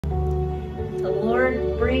The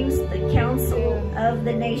Lord brings the counsel of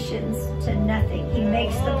the nations to nothing. He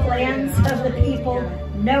makes the plans of the people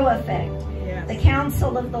no effect. The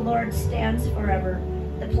counsel of the Lord stands forever,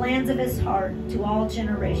 the plans of his heart to all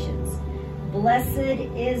generations. Blessed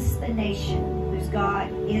is the nation whose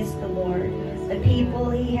God is the Lord, the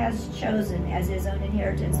people he has chosen as his own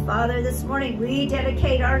inheritance. Father, this morning we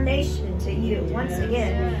dedicate our nation to you once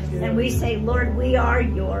again. And we say, Lord, we are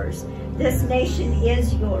yours. This nation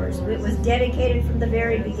is yours. It was dedicated from the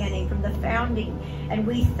very beginning, from the founding. And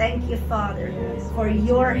we thank you, Father, for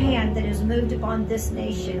your hand that is moved upon this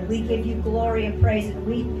nation. We give you glory and praise. And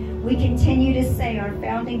we continue to say our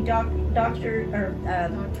founding documents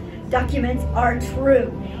are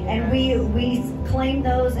true. And we claim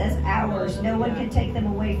those as ours. No one can take them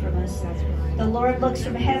away from us. The Lord looks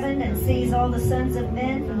from heaven and sees all the sons of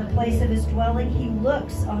men from the place of his dwelling. He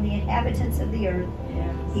looks on the inhabitants of the earth.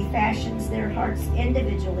 He fashions their hearts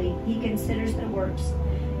individually. He considers their works.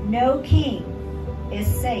 No king is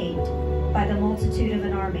saved by the multitude of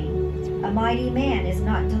an army. A mighty man is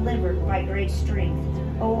not delivered by great strength.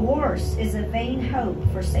 A horse is a vain hope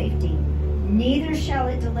for safety. Neither shall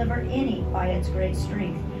it deliver any by its great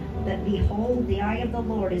strength. But behold, the eye of the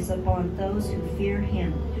Lord is upon those who fear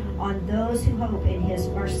him, on those who hope in his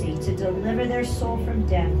mercy, to deliver their soul from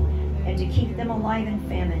death and to keep them alive in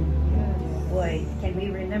famine. Boy, can we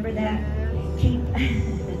remember that?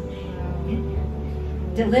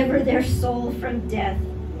 Deliver their soul from death,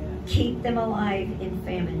 keep them alive in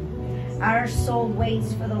famine. Our soul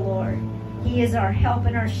waits for the Lord. He is our help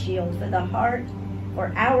and our shield.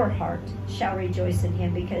 For our heart shall rejoice in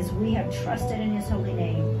him, because we have trusted in his holy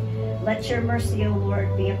name. Let your mercy, O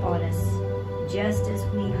Lord, be upon us, just as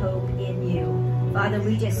we hope in you. Father,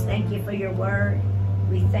 we just thank you for your word.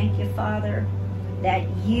 We thank you, Father, that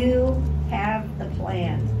you have the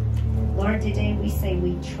plan. Lord, today we say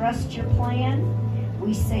we trust your plan.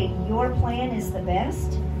 We say your plan is the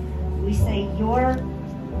best. We say your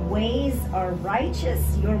ways are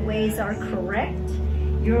righteous. Your ways are correct.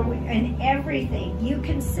 And everything. You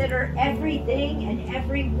consider everything and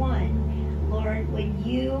everyone, Lord, when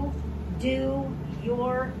you do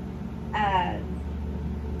your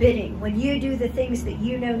bidding, when you do the things that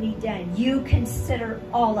you know need done, you consider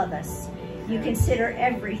all of us. You consider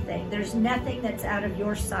everything. There's nothing that's out of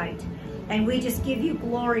your sight. And we just give you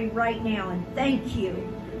glory right now and thank you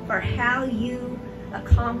for how you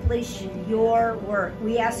accomplish your work.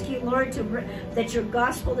 We ask you, Lord, that your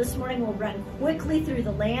gospel this morning will run quickly through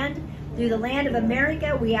the land of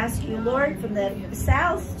America. We ask you, Lord, from the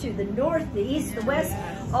south to the north, the east, the west,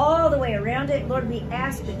 all the way around it. Lord, we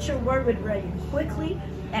ask that your word would run quickly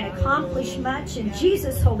and accomplish much in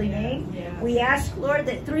Jesus' holy name. We ask, Lord,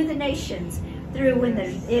 that through the nations,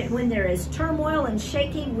 when there is turmoil and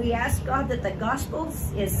shaking, we ask, God, that the gospel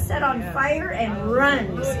is set on fire and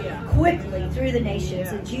runs quickly through the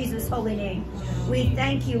nations in Jesus' holy name. We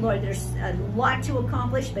thank you, Lord. There's a lot to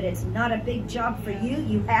accomplish, but it's not a big job for you.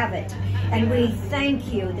 You have it. And we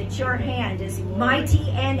thank you that your hand is mighty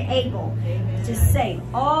and able to save.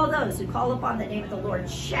 All those who call upon the name of the Lord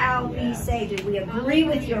shall be saved. And we agree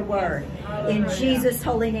with your word in Jesus'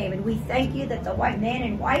 holy name. And we thank you that the white man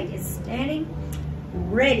in white is standing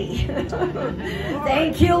ready.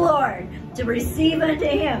 Thank you, Lord, to receive unto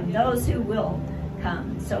him those who will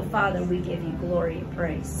come. So, Father, we give you glory and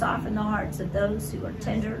praise. Soften the hearts of those who are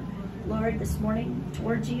tender, Lord, this morning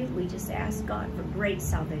towards you. We just ask, God, for great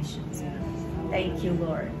salvations. Thank you,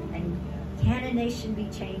 Lord. And can a nation be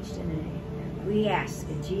changed in a name? We ask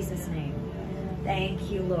in Jesus' name. Thank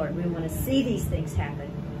you, Lord. We want to see these things happen.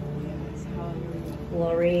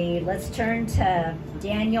 Glory. Let's turn to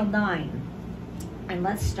Daniel 9. And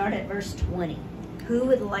let's start at verse 20. Who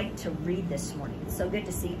would like to read this morning? It's so good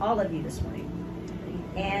to see all of you this morning.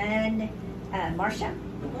 And Marcia,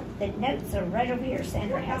 the notes are right over here.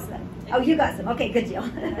 Sandra has them. Oh, you got them. Okay, good deal.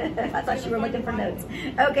 I thought you were looking for notes.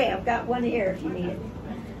 Okay, I've got one here if you need it.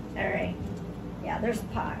 All right. Yeah, there's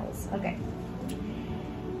piles. Okay.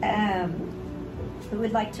 Who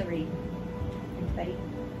would like to read? Anybody?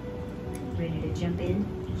 Ready to jump in?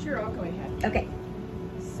 Sure, I'll go ahead. Okay.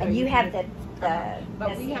 So and you have the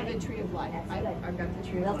but we have the tree of life. I've got the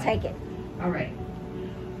tree of life. We'll take it. All right.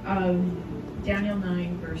 Daniel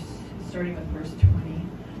 9, starting with verse 20.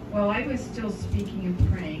 While I was still speaking and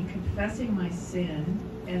praying, confessing my sin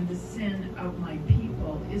and the sin of my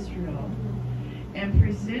people, Israel, and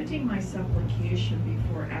presenting my supplication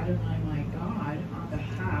before Adonai my God on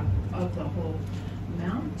behalf of the whole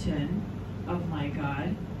mountain of my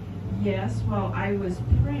God, yes, while I was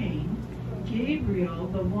praying, Gabriel,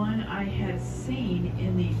 the one I had seen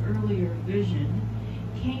in the earlier vision,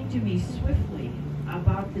 came to me swiftly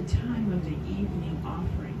about the time of the evening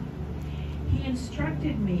offering. He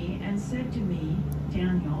instructed me and said to me,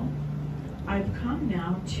 Daniel, I've come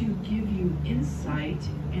now to give you insight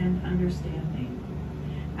and understanding.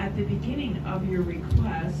 At the beginning of your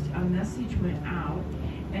request, a message went out,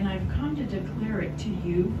 and I've come to declare it to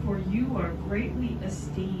you, for you are greatly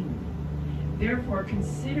esteemed. Therefore,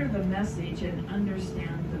 consider the message and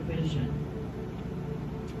understand the vision.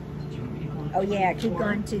 Did you want me to go on? Oh yeah, keep 24?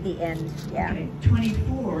 going to the end. Yeah. Okay,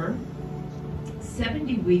 24.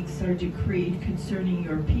 70 weeks are decreed concerning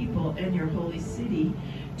your people and your holy city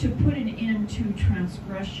to put an end to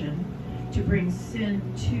transgression, to bring sin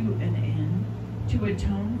to an end, to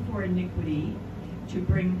atone for iniquity, to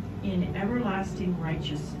bring in everlasting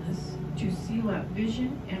righteousness, to seal up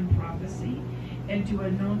vision and prophecy, and to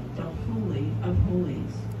anoint the Holy of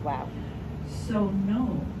Holies. Wow. So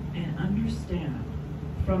know and understand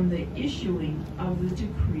from the issuing of the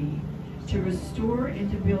decree to restore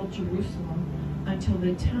and to build Jerusalem until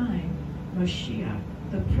the time Moshiach,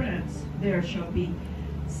 the Prince, there shall be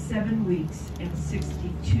 7 weeks and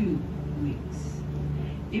 62 weeks.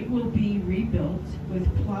 It will be rebuilt with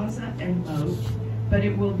plaza and moat, but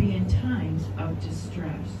it will be in times of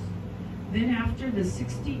distress. Then after the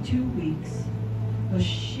 62 weeks,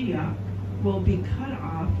 Moshiach will be cut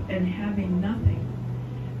off and having nothing.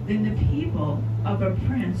 Then the people of a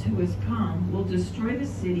prince who is come will destroy the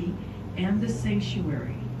city and the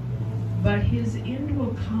sanctuary. But his end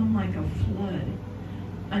will come like a flood.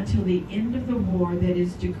 Until the end of the war that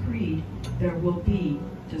is decreed, there will be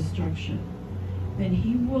destruction. Then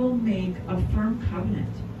he will make a firm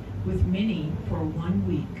covenant with many for 1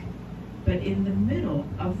 week. But in the middle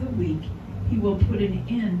of the week, he will put an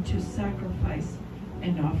end to sacrifice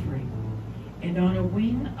and offering. And on a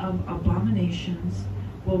wing of abominations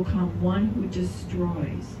will come one who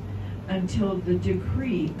destroys, until the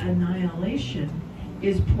decree annihilation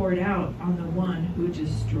is poured out on the one who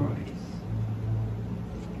destroys.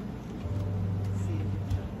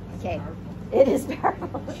 Okay. It is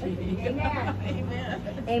powerful. Amen. Amen.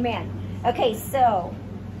 Amen. Okay, so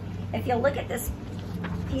if you'll look at this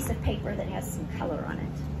piece of paper that has some color on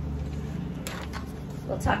it,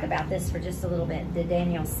 we'll talk about this for just a little bit, the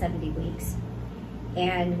Daniel 70 weeks.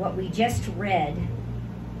 And what we just read,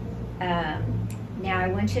 now I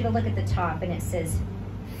want you to look at the top, and it says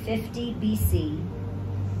 50 BC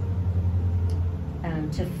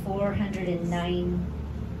to 409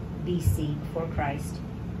 BC before Christ.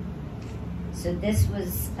 So this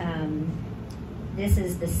was, this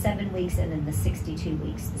is the 7 weeks and then the 62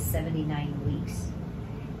 weeks, the 79 weeks.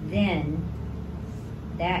 Then,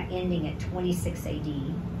 that ending at 26 AD,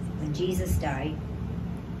 when Jesus died,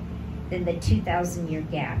 then the 2,000-year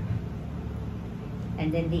gap,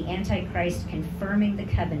 and then the Antichrist confirming the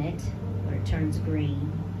covenant, where it turns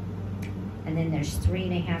green, and then there's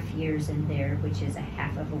 3.5 years in there, which is a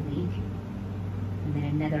half of a week, and then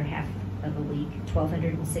another half of a week,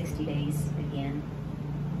 1,260 days again.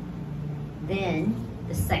 Then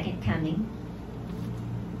the second coming,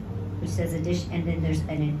 which says addition, and then there's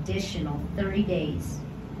an additional 30 days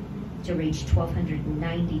to reach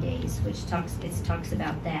 1,290 days, which talks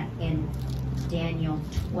about that in Daniel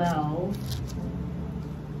 12.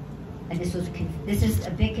 And this is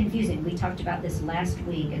a bit confusing. We talked about this last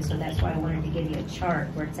week, and so that's why I wanted to give you a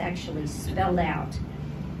chart where it's actually spelled out.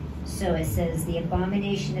 So it says the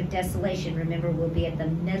abomination of desolation, remember, will be at the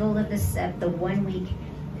middle of the 1 week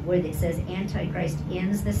where it says Antichrist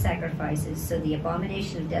ends the sacrifices. So the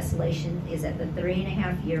abomination of desolation is at the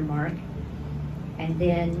 3.5 year mark. And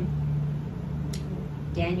then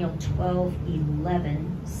Daniel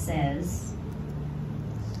 12:11 says,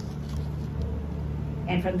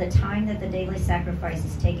 and from the time that the daily sacrifice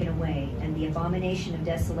is taken away and the abomination of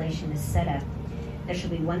desolation is set up, there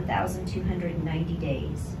shall be 1,290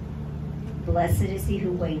 days. Blessed is he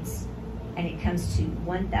who waits, and it comes to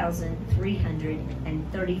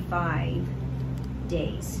 1,335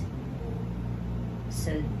 days.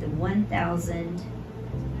 So the 1,000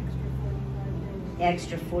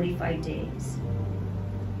 extra 45 days.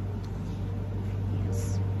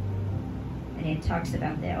 Yes. And it talks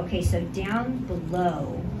about that. Okay, so down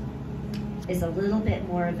below is a little bit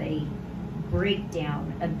more of a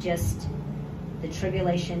breakdown of just the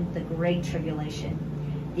tribulation, the great tribulation,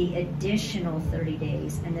 the additional 30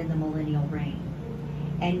 days, and then the millennial reign.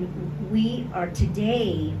 And we are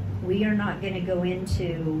not going to go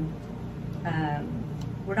into,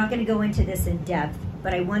 we're not going to go into this in depth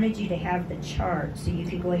but I wanted you to have the chart so you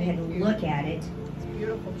could go ahead and look at it. It's a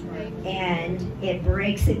beautiful chart. And it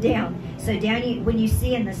breaks it down. So down, when you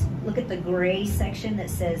see in this, look at the gray section that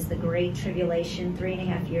says the Great Tribulation,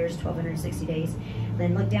 3.5 years, 1,260 days.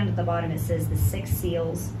 Then look down at the bottom, it says the 6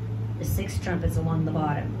 seals, the 6 trumpets along the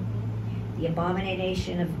bottom. The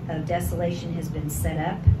abomination of desolation has been set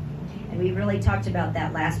up. And we really talked about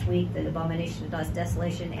that last week, the abomination of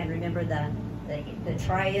desolation. And remember the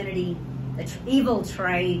triunity, the evil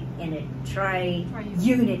tri-unity.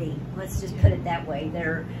 Let's just put it that way.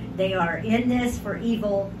 They are in this for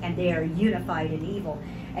evil, and they are unified in evil.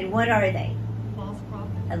 And what are they? False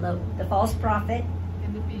prophet. Hello, the false prophet,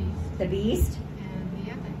 And the beast. the beast. And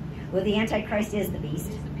the Antichrist. Well, the Antichrist is the beast.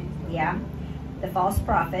 Is the beast. Yeah, the false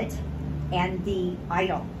prophet, and the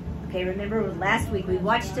idol. Okay, remember last week we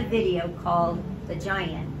watched a video called The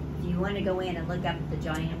Giant. If you want to go in and look up the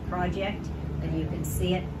Giant Project, then you can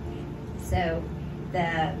see it. So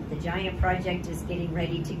the Giant Project is getting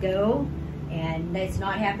ready to go, and it's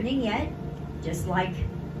not happening yet, just like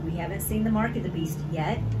we haven't seen the mark of the beast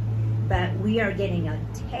yet, but we are getting a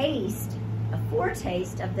taste, a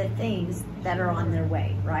foretaste of the things that are on their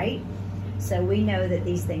way, right? So we know that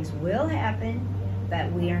these things will happen, but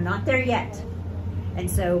we are not there yet. And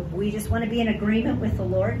so we just want to be in agreement with the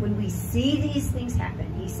Lord when we see these things happen.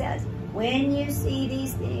 He says, when you see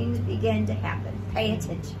these things begin to happen, pay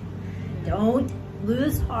attention. Don't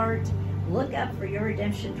lose heart. Look up, for your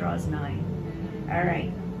redemption draws nigh. All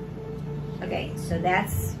right. Okay, so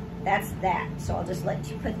that's that. So I'll just let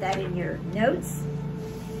you put that in your notes.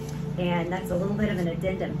 And that's a little bit of an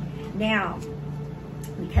addendum. Now,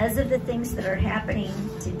 because of the things that are happening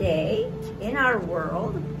today in our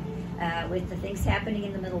world, with the things happening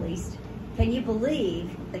in the Middle East, can you believe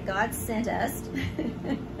that God sent us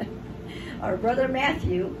our brother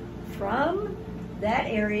Matthew from that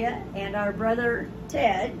area and our brother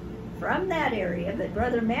Ted from that area? But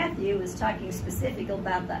brother Matthew was talking specifically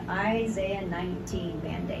about the Isaiah 19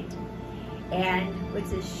 mandate, and which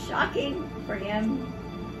is shocking for him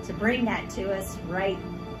to bring that to us right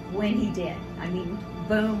when he did. I mean,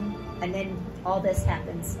 boom, and then all this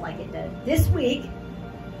happens like it did this week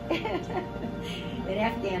in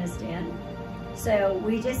Afghanistan. So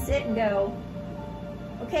we just sit and go,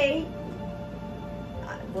 okay,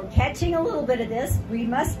 we're catching a little bit of this. We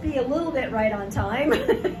must be a little bit right on time.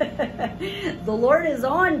 The Lord is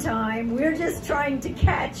on time. We're just trying to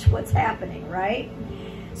catch what's happening, right?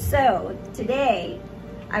 So today,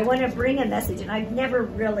 I want to bring a message, and I've never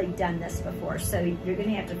really done this before, so you're going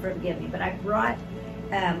to have to forgive me, but I brought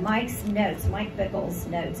Mike's notes, Mike Bickle's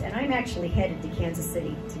notes, and I'm actually headed to Kansas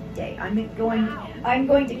City today. I'm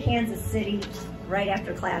going to Kansas City right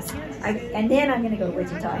after class, and then I'm going to go to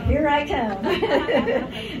Wichita. Here I come.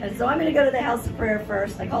 And so I'm going to go to the house of prayer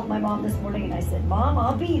first. I called my mom this morning and I said, Mom,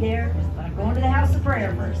 I'll be there, but I'm going to the house of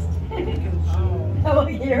prayer first. Oh,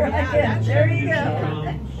 here I am. There you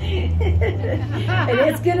go. And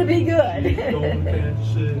it's going to be good.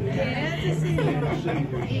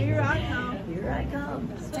 Here I come. Here I come.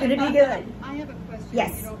 It's going to be good. I have a question,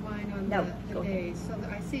 Yes. if you don't mind, on No, the go ahead. days. So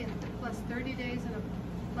I see plus 30 days and a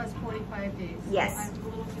plus 45 days. Yes. I'm a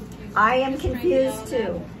little confused. I am Just trying to confused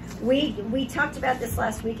know too. We talked about this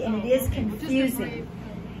last week, and it is that. Just a confusing. brief-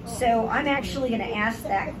 oh. So I'm actually going to ask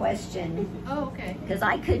that question Oh, okay. because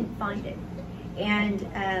I couldn't find it,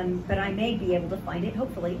 and but I may be able to find it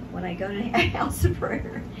hopefully when I go to House of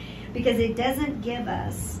Prayer, because it doesn't give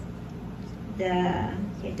us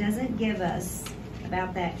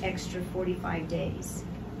about that extra 45 days.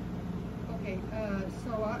 Okay,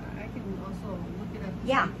 so I can also look it up. this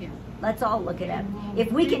Yeah. weekend. Let's all look it up. And we'll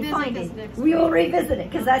If we can revisit find this it, next we will week. revisit it,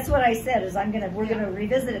 because that's what I said, is we're Yeah. gonna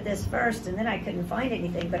revisit it this first, and then I couldn't find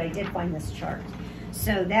anything, but I did find this chart.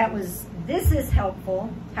 So this is helpful.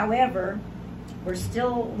 However, we're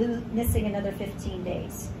still missing another 15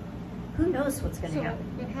 days. Who knows what's gonna So, happen?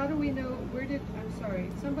 but how do we know, I'm sorry,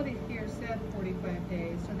 somebody here said 45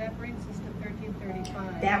 days, so that brings us to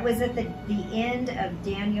 1335. That was at the end of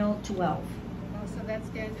Daniel 12. Oh, so that's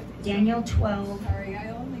Daniel 12, Sorry, I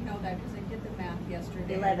only know that because I did the math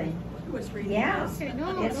yesterday. 11. I was reading Yeah. this. Okay, no,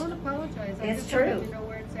 It's- don't apologize. I it's just wanted true. to know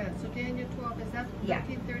where it's at. So Daniel 12, is that Yeah.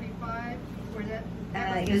 1335? Or that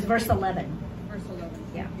it was verse 11. Verse 11.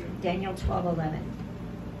 Yeah, Thank you. Daniel 12:11.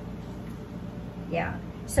 Yeah,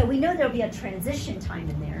 so we know there'll be a transition time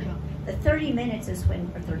in there. Yeah. The 30 minutes is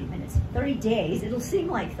when, or 30 minutes, 30 days, it'll seem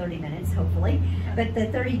like 30 minutes, hopefully, but the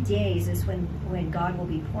 30 days is when God will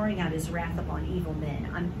be pouring out his wrath upon evil men.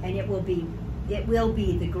 And it will be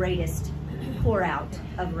the greatest pour out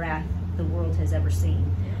of wrath the world has ever seen.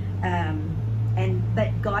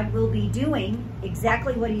 But God will be doing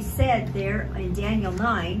exactly what he said there in Daniel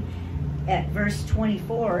 9 at verse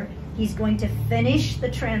 24. He's going to finish the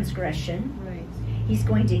transgression. Right. He's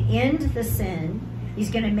going to end the sin. He's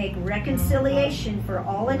going to make reconciliation for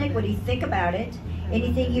all iniquity. Think about it.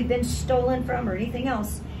 Anything you've been stolen from or anything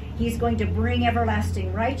else, he's going to bring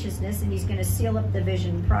everlasting righteousness, and he's going to seal up the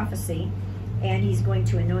vision and prophecy, and he's going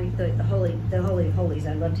to anoint the Holy of Holies.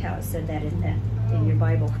 I loved how it said that in your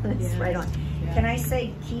Bible. It's Yes. right on. Yes. Can I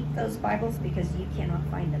say keep those Bibles, because you cannot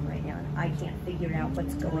find them right now. I can't figure out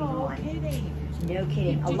what's going on. Kidding. No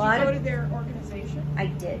kidding. Did you go to their organization? I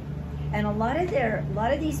did. And a lot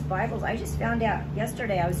of these Bibles, I just found out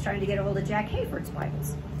yesterday. I was trying to get a hold of Jack Hayford's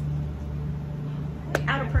Bibles.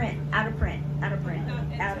 Out of print. It's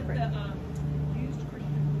at the used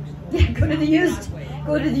Christian bookstore. Yeah, go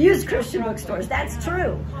to the used Christian bookstores. That's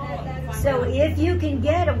true. So if you can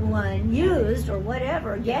get one used or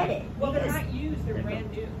whatever, get it. Well, they're Because- not used, they're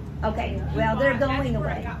brand new. okay, well, they're going That's where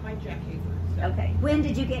I away. got my Jack Hayford stuff. Okay, when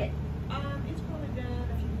did you get it? It's probably been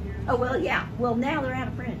a few years. Oh, well, yeah. Well, now they're out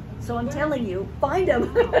of print. So I'm telling you, find them.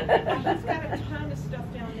 He's got a ton of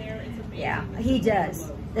stuff down there. It's amazing. Yeah, It's he just does.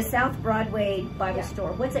 overload. The South Broadway Bible Yeah.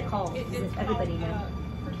 Store. What's it called? It's Does called, everybody know?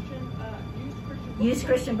 Christian, Used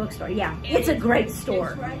Christian Bookstore. Yeah, it's a great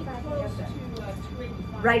store. It's right close to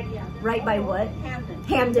 285. Right by what? Hamden.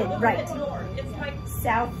 Hamden, Go right. north. It's like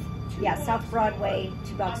South, yeah, two South blocks Broadway, north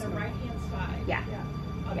 2 on blocks the north. right-hand side. Yeah.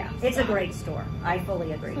 On Yeah, the east it's a side. great store. I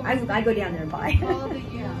fully agree. So I go down there and buy. All the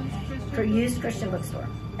used Christian For used Christian bookstore.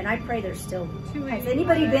 And I pray there's still. Has 285.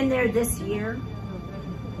 anybody been there this year?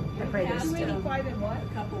 I pray there's still. 285 and what? A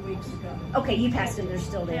couple weeks ago. Okay, you passed them. They're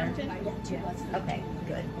still there. Hampton? Yeah. Okay,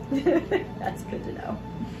 good. That's good to know.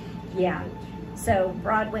 Yeah. So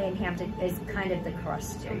Broadway and Hampton is kind of the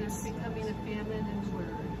cross So there's streets. becoming a famine in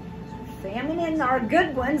word. Feminine are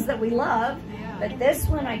good ones that we love, Yeah. but this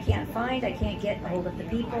one I can't find. I can't get a hold of the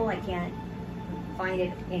people. I can't find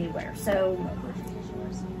it anywhere. So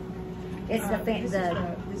it's the This is the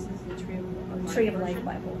Tree of Life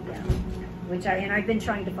Bible, yeah. I've been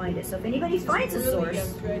trying to find it. So if anybody finds a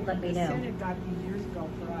source, let me know. Senate got these years ago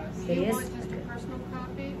for us. It Do you is. want just a personal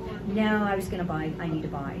copy or? No, I was gonna buy. I need to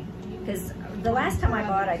buy because the last time I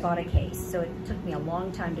bought a case. So it took me a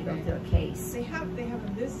long time to go through a case. They have them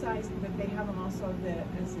this size, but they have them also that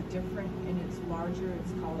is a different and it's larger.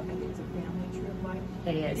 It's called, I think it's a family Tree of Life.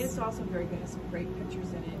 It It is. is also very good. It's some great pictures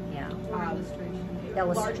in it. Yeah. Illustration. Larger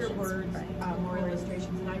Illustrations, words, right. more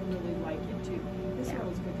illustrations, and I really like it too. This Yeah. one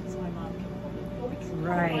was good because my mom came home and, well, we can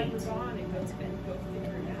Right. was on and go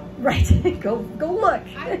figure it out. Right. go look.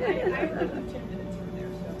 I only moved 10 minutes from there,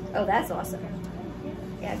 so. Oh, that's awesome.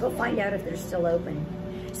 Yeah, go find out if they're still open.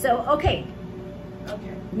 So, okay.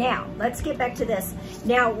 Okay. Now, let's get back to this.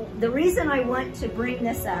 Now, the reason I want to bring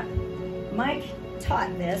this up, Mike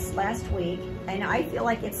taught this last week, and I feel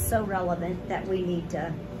like it's so relevant that we need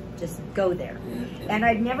to just go there. And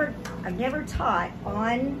I've never taught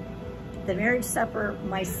on the marriage supper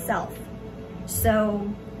myself. So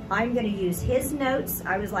I'm going to use his notes.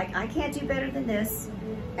 I was like, I can't do better than this.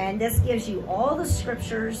 And this gives you all the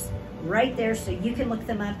scriptures right there so you can look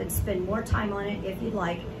them up and spend more time on it if you'd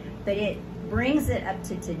like. But it brings it up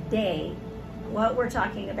to today, what we're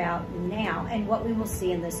talking about now and what we will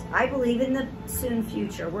see in this. I believe in the soon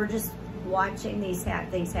future. We're just watching these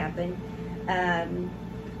things happen.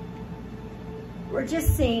 We're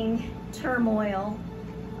just seeing turmoil.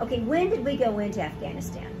 Okay, when did we go into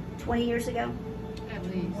Afghanistan? 20 years ago? At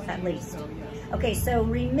least. At least. So, yes. Okay, so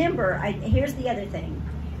remember, here's the other thing.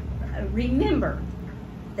 Remember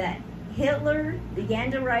that Hitler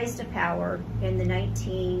began to rise to power in the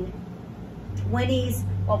 1920s.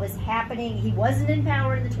 What was happening, he wasn't in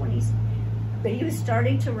power in the 20s, but he was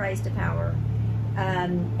starting to rise to power.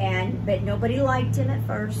 But nobody liked him at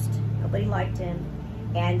first. Nobody liked him.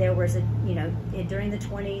 And there was during the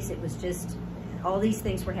 20s, it was just, all these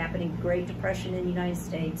things were happening. Great Depression in the United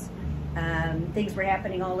States. Things were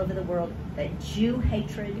happening all over the world. But Jew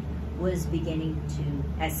hatred was beginning to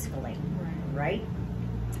escalate, right?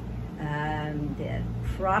 The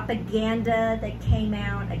propaganda that came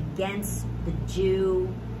out against the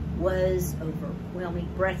Jew was overwhelming,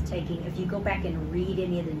 breathtaking. If you go back and read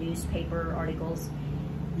any of the newspaper articles,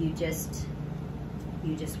 you just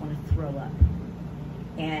want to throw up.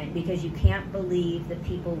 And because you can't believe that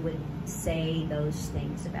people would say those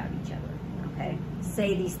things about each other, okay?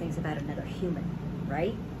 Say these things about another human,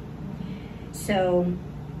 right? So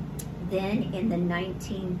then in the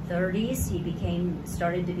 1930s, he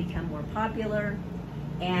started to become more popular,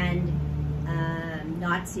 and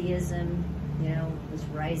Nazism, was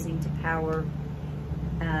rising to power.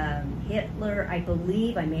 Hitler, I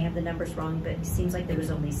believe, I may have the numbers wrong, but it seems like there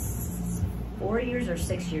was only 4 years or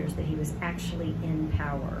 6 years that he was actually in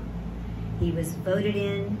power. He was voted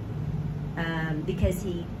in because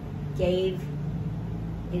he gave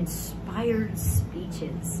inspired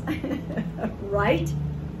speeches, right?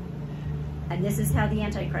 And this is how the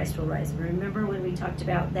Antichrist will rise. Remember when we talked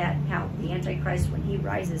about that, how the Antichrist, when he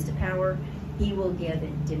rises to power, he will give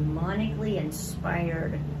demonically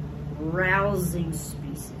inspired, rousing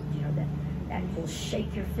speeches. You know, that will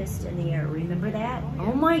shake your fist in the air. Remember that?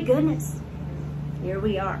 Oh my goodness. Here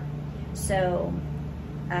we are. So,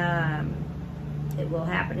 it will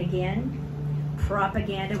happen again.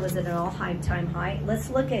 Propaganda was at an all-time high. Let's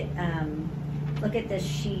look at this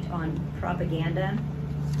sheet on propaganda.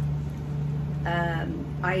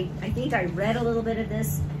 I think I read a little bit of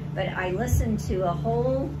this, but I listened to a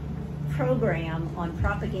whole program on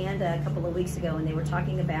propaganda a couple of weeks ago, and they were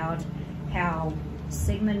talking about how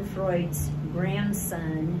Sigmund Freud's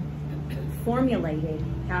grandson formulated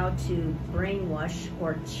how to brainwash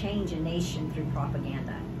or change a nation through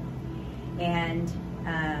propaganda. And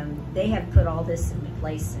they have put all this into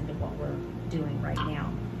place into what we're doing right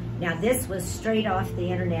now. Now, this was straight off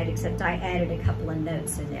the internet, except I added a couple of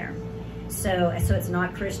notes in there. So it's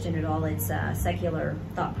not Christian at all, it's a secular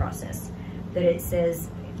thought process. But it says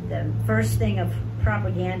the first thing of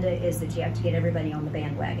propaganda is that you have to get everybody on the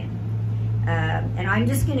bandwagon. And I'm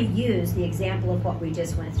just going to use the example of what we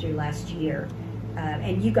just went through last year.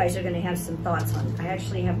 And you guys are going to have some thoughts on it. I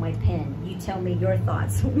actually have my pen. You tell me your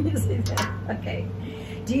thoughts. Okay.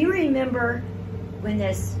 Do you remember when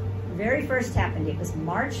this very first happened? It was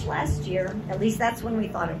March last year. At least that's when we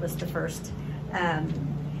thought it was the first.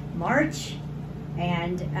 March,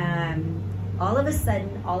 and all of a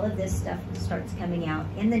sudden, all of this stuff starts coming out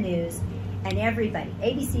in the news, and everybody,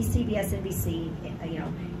 ABC, CBS, NBC, you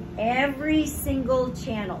know, every single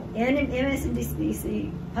channel,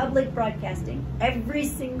 MSNBC, public broadcasting, every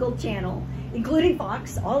single channel, including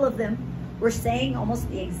Fox, all of them were saying almost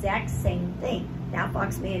the exact same thing. Now,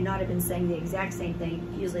 Fox may not have been saying the exact same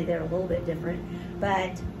thing. Usually they're a little bit different,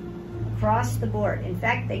 but across the board. In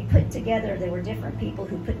fact, they put together, there were different people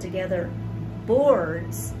who put together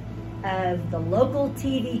boards of the local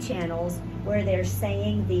TV channels where they're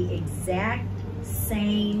saying the exact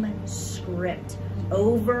same script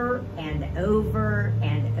over and over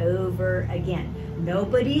and over again.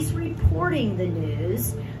 Nobody's reporting the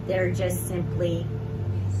news. They're just simply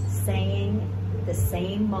saying the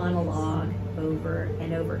same monologue over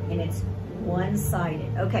and over, and it's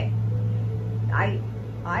one-sided. Okay,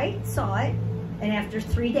 I saw it, and after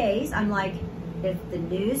 3 days, I'm like, if the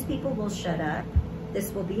news people will shut up,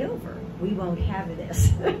 this will be over. We won't have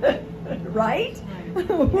this, right?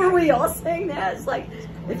 Were we all saying that? It's like,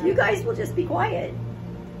 if you guys will just be quiet,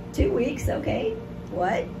 2 weeks, okay?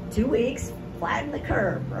 What? 2 weeks, flatten the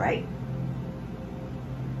curve, right?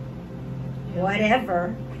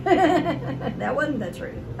 Whatever. That wasn't the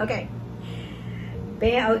truth. Okay.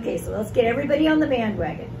 Okay, so let's get everybody on the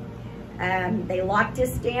bandwagon. They locked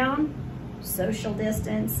us down, social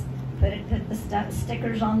distance, put the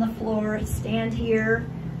stickers on the floor, stand here.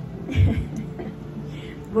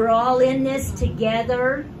 We're all in this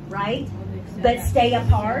together, right? But stay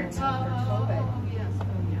apart.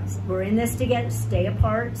 We're in this together, stay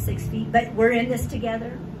apart, 6 feet, but we're in this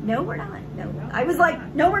together. No, we're not. No. I was like,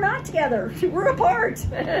 no, we're not together. We're apart.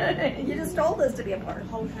 You just told us to be apart. The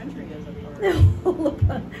whole country is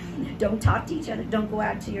apart. Don't talk to each other. Don't go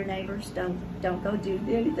out to your neighbors. Don't go do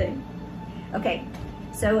anything. Okay,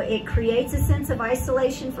 so it creates a sense of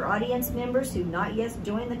isolation for audience members who not yet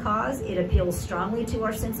joined the cause. It appeals strongly to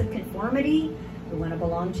our sense of conformity. We want to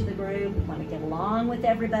belong to the group. We want to get along with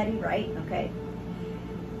everybody, right? Okay.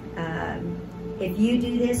 If you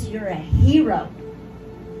do this, you're a hero,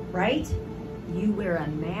 right? You wear a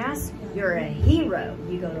mask, you're a hero.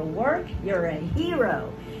 You go to work, you're a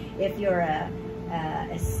hero. If you're a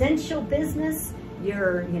essential business,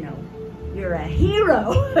 you're a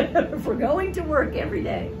hero for going to work every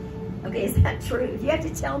day. Okay, is that true? If you have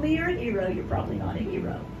to tell me you're a hero, you're probably not a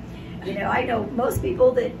hero. You know, I know most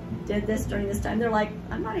people that did this during this time, they're like,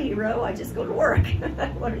 I'm not a hero, I just go to work.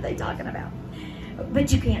 What are they talking about?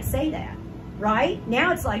 But you can't say that, right?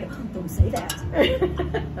 Now it's like, oh, don't say that.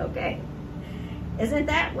 Okay. Isn't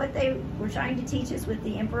that what they were trying to teach us with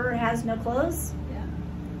the emperor has no clothes? Yeah.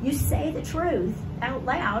 You say the truth out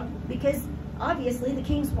loud because obviously the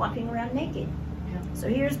king's walking around naked. Yeah. So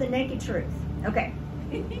here's the naked truth. Okay.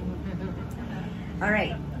 All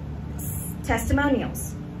right.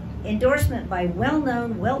 Testimonials. Endorsement by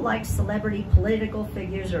well-known, well-liked celebrity political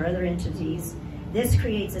figures or other entities This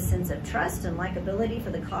creates a sense of trust and likability for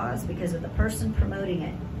the cause because of the person promoting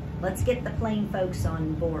it. Let's get the plain folks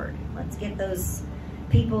on board. Let's get those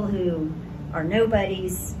people who are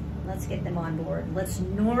nobodies, let's get them on board. Let's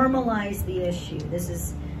normalize the issue. This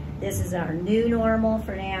is our new normal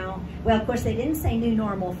for now. Well, of course, they didn't say new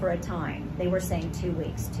normal for a time. They were saying 2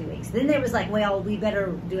 weeks, 2 weeks. Then there was like, well, we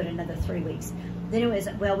better do it another 3 weeks. Then it was,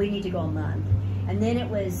 well, we need to go a month. And then it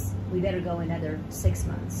was, we better go another 6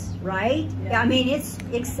 months, right? Yeah. I mean, it's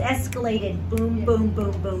escalated, boom, boom,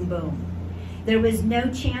 boom, boom, boom. There was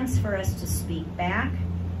no chance for us to speak back,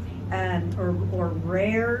 or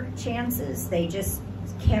rare chances. They just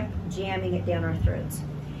kept jamming it down our throats.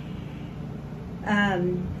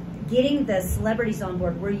 Getting the celebrities on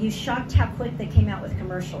board, were you shocked how quick they came out with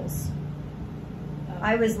commercials?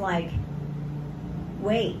 I was like,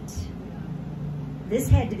 wait, this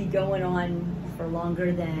had to be going on for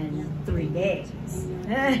longer than 3 days.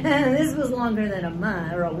 This was longer than a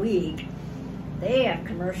month or a week. They have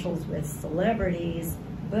commercials with celebrities.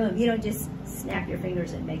 Boom, you don't just snap your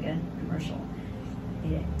fingers and make a commercial.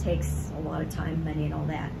 It takes a lot of time, money, and all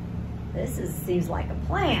that. This seems like a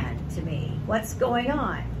plan to me. What's going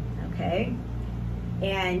on, okay?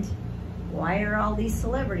 And why are all these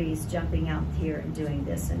celebrities jumping out here and doing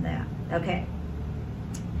this and that? Okay.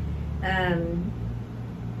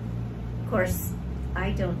 Of course,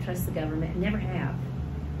 I don't trust the government, never have.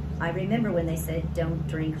 I remember when they said, don't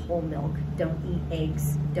drink whole milk, don't eat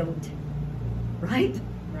eggs, don't, right?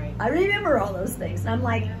 Right. I remember all those things. And I'm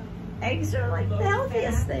like, eggs are like the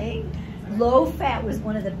healthiest thing. Low fat was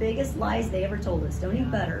one of the biggest lies they ever told us. Don't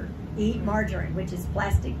eat butter, eat margarine, which is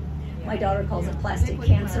plastic. My daughter calls it plastic Liquid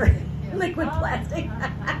cancer. plastic, yeah. Liquid plastic.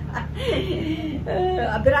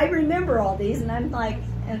 But I remember all these and I'm like,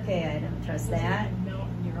 okay, I don't trust that. Melt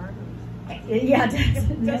in your arteries. Yeah,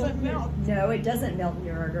 it doesn't melt. No, it doesn't melt in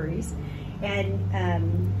your arteries. And,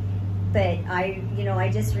 but I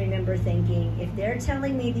just remember thinking, if they're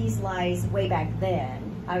telling me these lies way back then,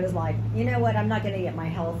 I was like, you know what, I'm not going to get my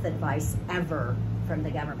health advice ever from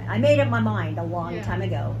the government. I made up my mind a long time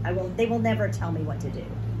ago. They will never tell me what to do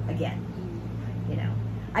again. You know,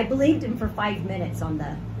 I believed him for 5 minutes on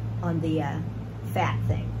the fat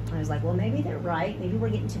thing. I was like, well, maybe they're right. Maybe we're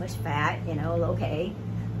getting too much fat, you know, okay.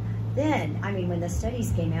 Then, I mean, when the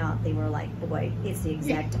studies came out, they were like, boy, it's the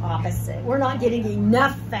exact opposite. We're not getting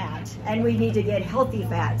enough fat, and we need to get healthy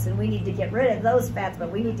fats, and we need to get rid of those fats, but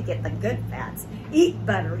we need to get the good fats. Eat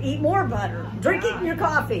butter, eat more butter, drink it in your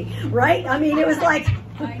coffee, right? I mean, it was like,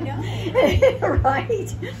 I know.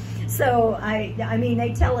 right? So, I mean,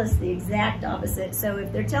 they tell us the exact opposite. So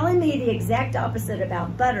if they're telling me the exact opposite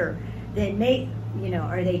about butter, then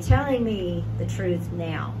are they telling me the truth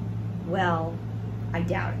now? Well, I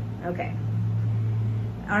doubt it. Okay.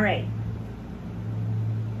 All right.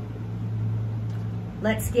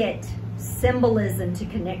 Let's get symbolism to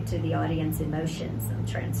connect to the audience emotions and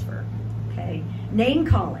transfer. Okay. Name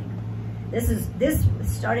calling. This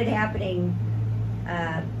started happening,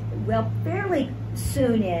 well, fairly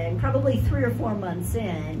soon in, probably 3 or 4 months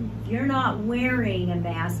in. If you're not wearing a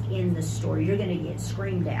mask in the store, you're going to get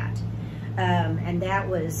screamed at. And that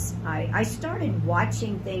was, I started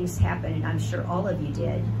watching things happen, and I'm sure all of you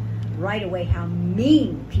did, right away, how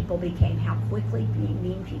mean people became, how quickly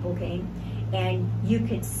mean people came. And you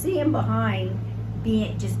could see them behind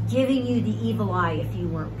just giving you the evil eye if you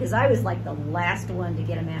weren't, because I was like the last one to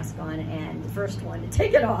get a mask on and the first one to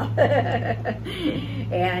take it off.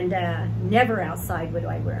 And never outside would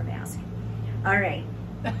I wear a mask. All right.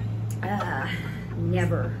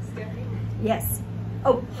 Never. Stephanie? Yes.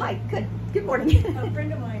 Oh, hi. Good morning. A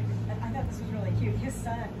friend of mine, I thought this was really cute. His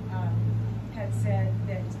son had said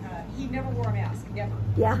that he never wore a mask, never,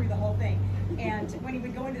 through the whole thing. And when he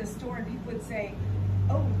would go into the store and people would say,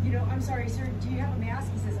 oh, I'm sorry, sir, do you have a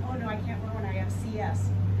mask? He says, oh, no, I can't wear one, I have CS.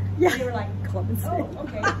 Yeah. And they were like, Common sense. oh,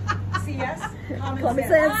 okay. CS? Common Common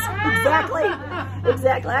sense. Exactly.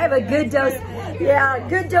 Exactly. I have a good dose. Yeah,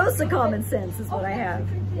 good dose of common sense is what I have.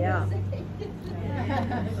 Yeah.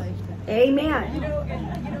 Amen.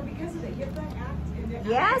 Because of the HIPAA Act, and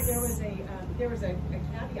yes. there was a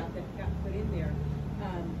caveat that got put in there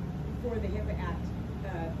for the HIPAA Act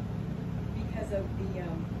because of the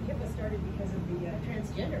HIPAA started because of the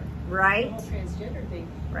transgender, right? The whole transgender thing.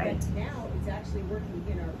 Right. But now it's actually working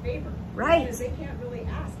in our favor. Right. Because they can't really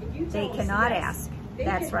ask. If you tell They cannot yes, ask.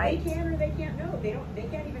 That's right. They can or they can't. No, they don't. They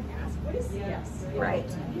can't even ask. What is CS? Right.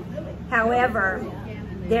 Really. However,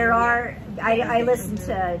 there are. I listened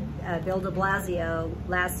to Bill de Blasio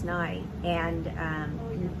last night, and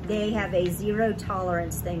they have a zero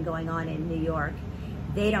tolerance thing going on in New York.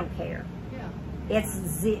 They don't care.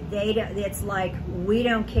 It's like, we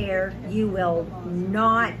don't care. You will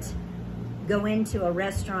not go into a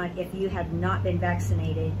restaurant if you have not been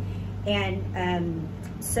vaccinated. And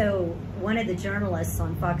so one of the journalists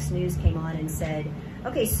on Fox News came on and said,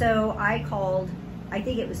 okay, so I called, I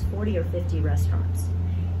think it was 40 or 50 restaurants.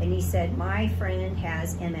 And he said, my friend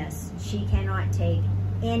has MS. She cannot take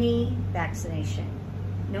any vaccination,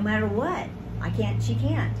 no matter what. She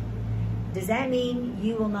can't. Does that mean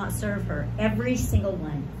you will not serve her? Every single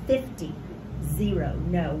one, 50, 0,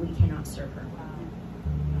 no, we cannot serve her.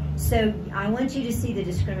 So I want you to see the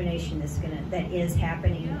discrimination that is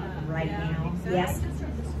happening right now. So Yes? I just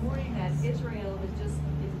heard this morning that Israel has just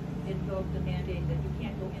invoked the mandate that you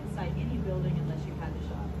can't go inside any building unless you've had the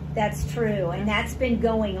shot. That's true, and that's been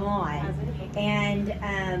going on.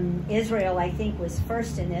 And Israel, I think, was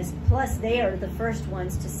first in this. Plus, they are the first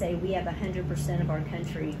ones to say we have 100% of our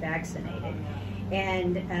country vaccinated.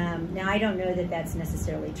 And now I don't know that that's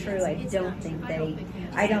necessarily true. I don't think they.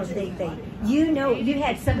 You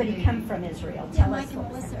had somebody come from Israel. Yeah, Tell us. Mike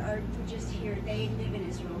and Melissa are just here. They live in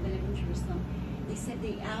Israel. They live in Jerusalem. They said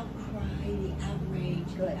the outcry, the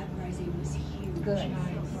outrage, the uprising was huge. Good.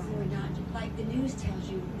 We're not like the news tells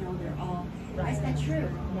you. No, they're all. Right. Is that true?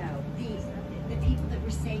 No. The people that were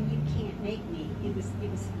saying you can't make me. It was.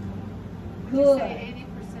 Would you Good. say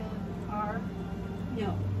 80% are?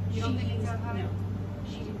 No. You don't think it's that high? No.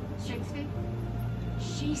 She didn't. 60?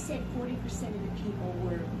 She said 40% of the people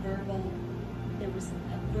were verbal. There was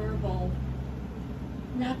a verbal,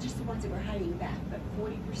 not just the ones that were hiding back, but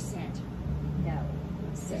 40% No.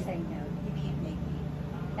 said, Say no. you can't make me.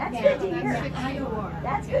 That's Now, good to hear. I don't,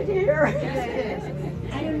 That's good to hear.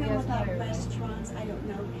 I don't know about restaurants. I don't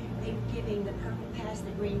know. They were giving the purple pass,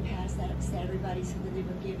 the green pass. That upset everybody, so that they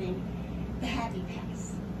were giving the happy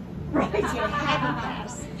pass. Right. They said happy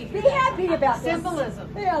pass. Be happy about this.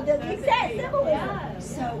 Symbolism. Yeah, the exact symbolism.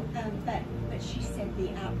 So, but she said the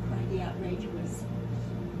outcry, the outrage was,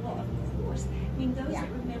 well, of course. I mean, those that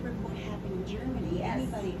remembered what happened in Germany, Yes.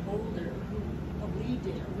 anybody older who believed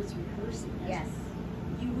it or was rehearsing it, Yes.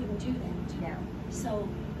 you wouldn't do that. No. So,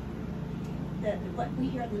 what we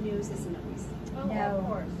hear on the news isn't always. Oh, No. of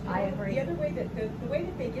course. I agree. The other way that the way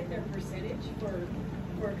that they get their percentage for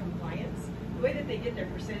compliance, the way that they get their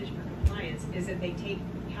percentage for compliance is that they take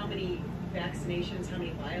how many vaccinations, how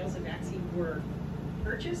many vials of vaccine were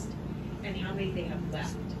purchased, and how many they have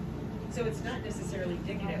left. So it's not necessarily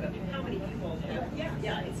indicative of how many people have.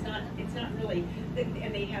 Yeah. It's not really,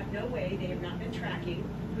 and they have no way. They have not been tracking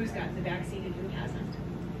who's gotten the vaccine and who hasn't.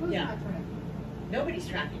 Who's Yeah. not tracking? Nobody's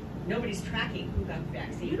tracking. Nobody's tracking who got the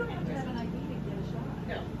vaccine. You don't have and to who have an hasn't. ID to get a shot.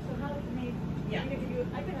 No. So how can they, Yeah.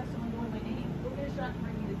 I could have someone know my name, go get a shot and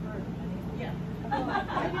bring me the card. Yeah.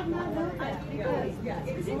 I did not know that. Yeah.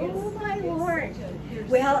 It's Oh my Lord.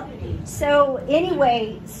 Well, so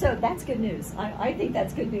anyway, so that's good news. I think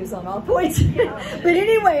that's good news on all points. But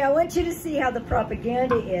anyway, I want you to see how the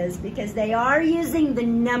propaganda is, because they are using the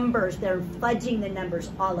numbers. They're fudging the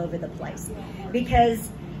numbers all over the place. Because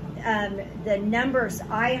the numbers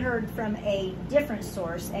I heard from a different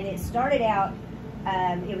source, and it started out,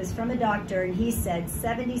 it was from a doctor, and he said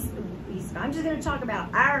I'm just going to talk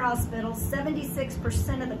about our hospital.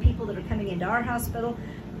 76% of the people that are coming into our hospital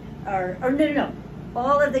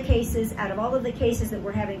all of the cases, out of all of the cases that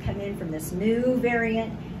we're having come in from this new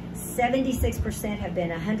variant, 76% have been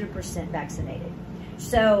 100% vaccinated.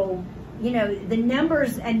 So, the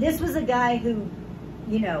numbers, and this was a guy who,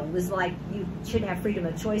 was like, you should have freedom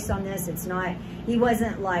of choice on this. He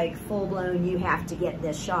wasn't like full blown, you have to get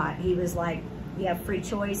this shot. He was like, you have free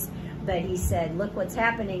choice. But he said, look, what's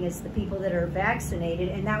happening is the people that are vaccinated,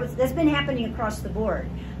 and that's been happening across the board.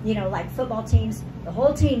 Like football teams, the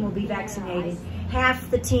whole team will be vaccinated. Half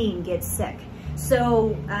the team gets sick.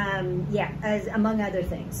 So, as among other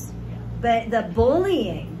things. But the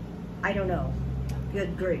bullying, I don't know.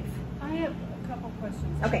 Good grief. I have a couple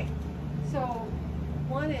questions. Okay. So,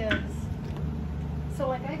 one is,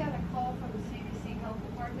 like I got a call from the CDC Health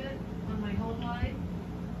Department on my home line.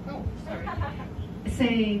 Oh, sorry.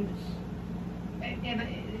 Saying, and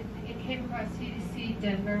it came across CDC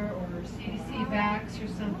Denver or CDC Vax or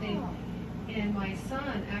something, and my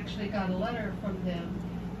son actually got a letter from them.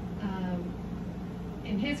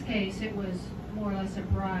 In his case, it was more or less a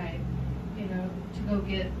bribe, to go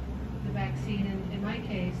get the vaccine. And in my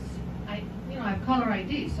case, I have caller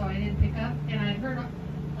ID, so I didn't pick up, and I heard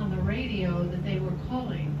on the radio that they were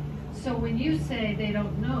calling. So when you say they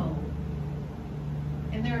don't know,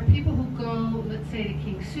 and there are people who go, let's say, to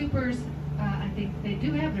King Soopers, I think they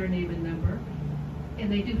do have their name and number,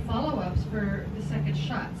 and they do follow-ups for the second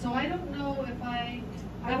shot. So I don't know if I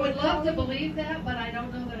would love to believe that, but I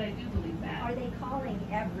don't know that I do believe that. are they calling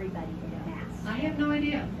everybody in a mask? I have no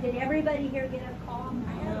idea. Did everybody here get a call?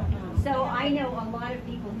 So I know a lot of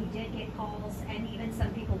people who did get calls, and even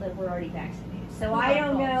some people that were already vaccinated. So I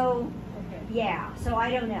don't know. Okay. Yeah, so I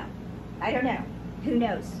don't know. I don't know. Who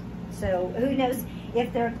knows? So who knows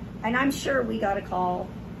if they're, and I'm sure we got a call,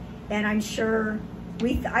 and I'm sure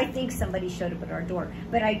I think somebody showed up at our door.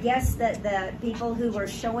 But I guess that the people who were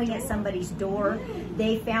showing at somebody's door,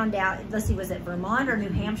 they found out, let's see, was it Vermont or New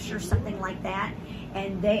Hampshire, something like that,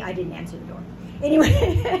 and I didn't answer the door.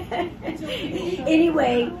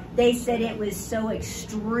 Anyway, they said it was so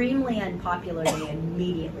extremely unpopular, they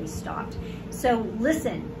immediately stopped. So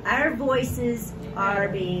listen, our voices are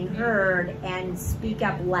being heard, and speak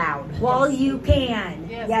up loud while you can.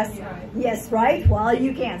 Yes, right? While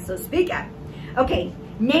you can, so speak up. Okay,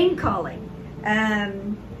 name calling.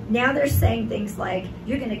 Now they're saying things like,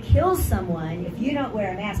 you're going to kill someone if you don't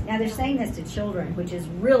wear a mask. Now they're saying this to children, which is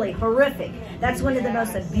really horrific. That's one of the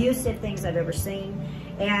most abusive things I've ever seen.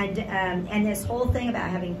 And this whole thing about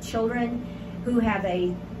having children who have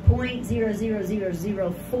a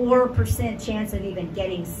 0.00004% chance of even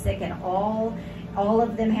getting sick at all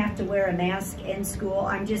of them have to wear a mask in school.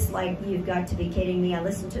 I'm just like, you've got to be kidding me. I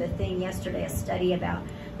listened to a thing yesterday, a study that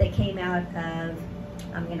came out of,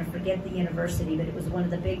 I'm going to forget the university, but it was one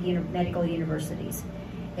of the big medical universities.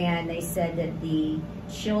 And they said that the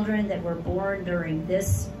children that were born during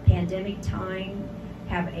this pandemic time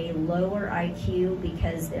have a lower IQ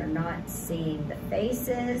because they're not seeing the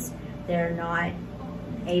faces, they're not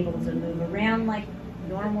able to move around like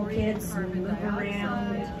normal kids move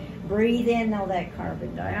around, breathe in all that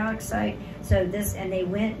carbon dioxide. So this, and they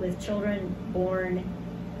went with children born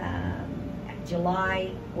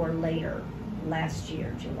July or later, last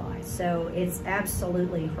year, July. So it's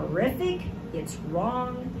absolutely horrific. It's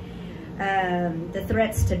wrong. The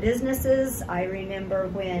threats to businesses. I remember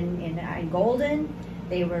when in Golden,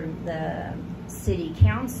 they were the city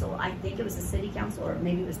council, I think it was the city council, or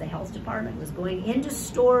maybe it was the health department, was going into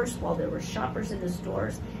stores while there were shoppers in the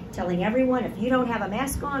stores, telling everyone, if you don't have a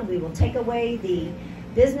mask on, we will take away the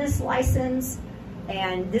business license.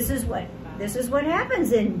 And this is what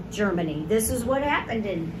happens in Germany. This is what happened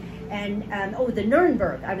in, the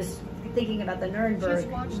Nuremberg. I was thinking about the Nuremberg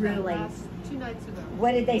ruling. 2 nights ago.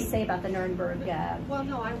 What did they say about the Nuremberg? Well,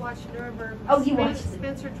 no, I watched Nuremberg. Oh, you watched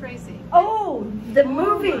Spencer Tracy. Oh, the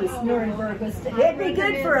movies. Nuremberg was. It'd be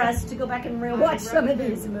good for us to go back and rewatch some of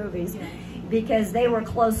these movies because they were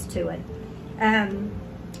close to it.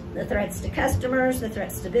 The threats to customers, the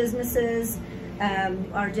threats to businesses,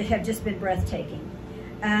 have just been breathtaking.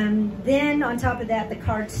 Then on top of that, the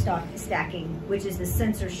card stacking, which is the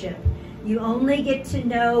censorship. You only get to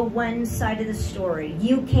know one side of the story.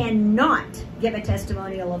 You cannot give a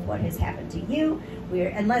testimonial of what has happened to you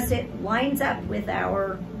unless it lines up with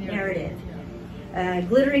our narrative.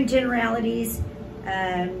 Glittering generalities.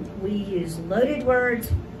 We use loaded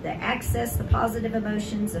words that access the positive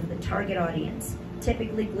emotions of the target audience.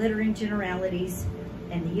 Typically glittering generalities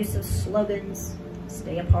and the use of slogans,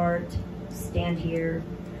 stay apart, stand here.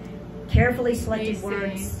 Carefully selected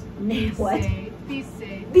words. What? Be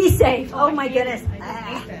safe. Be safe. Oh my goodness. I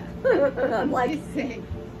hate that. I'm like, Be safe.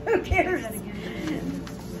 who cares?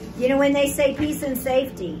 You know, when they say peace and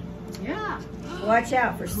safety, Yeah. watch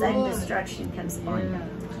out for sudden destruction comes upon you.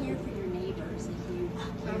 Care for your neighbors if you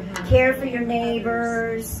Care for your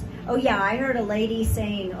neighbors. Oh yeah, I heard a lady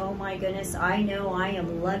saying, oh my goodness, I know I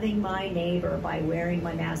am loving my neighbor by wearing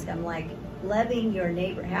my mask. I'm like, loving your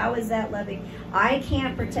neighbor? How is that loving? I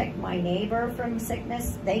can't protect my neighbor from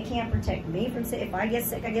sickness. They can't protect me from sick. If I get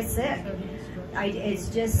sick, I get sick. It's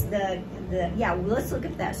just yeah, well, let's look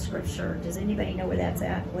at that scripture. Does anybody know where that's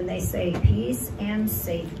at? When they say peace and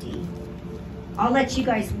safety. I'll let you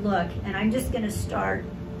guys look, and I'm just going to start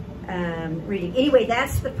reading. Anyway,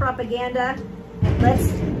 that's the propaganda.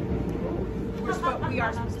 We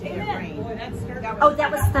are supposed to get rain. Oh, that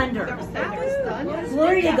was thunder. That was thunder.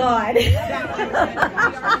 Glory to God.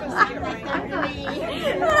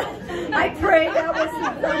 I pray that was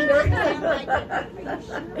thunder.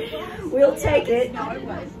 We'll take it.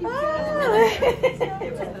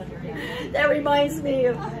 That reminds me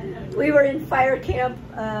of, we were in fire camp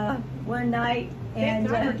one night, and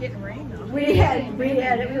we're getting rain though. we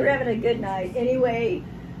were having a good night. Anyway,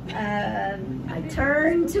 I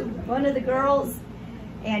turned to one of the girls,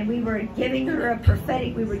 and we were giving her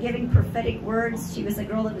prophetic words. She was a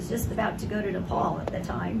girl that was just about to go to Nepal at the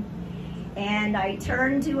time. And I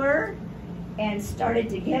turned to her and started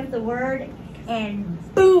to give the word, and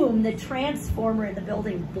boom, the transformer in the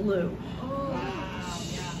building blew.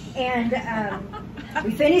 And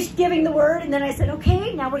We finished giving the word, and then I said,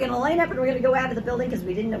 okay, now we're going to line up and we're going to go out of the building because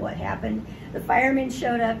we didn't know what happened. The firemen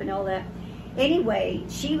showed up and all that. Anyway,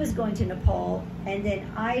 she was going to Nepal, and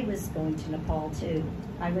then I was going to Nepal too.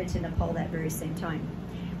 I went to Nepal that very same time.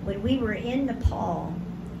 When we were in Nepal,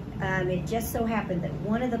 it just so happened that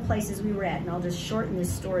one of the places we were at, and I'll just shorten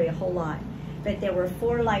this story a whole lot, but there were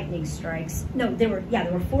 4 lightning strikes. No, there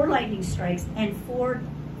were 4 lightning strikes and four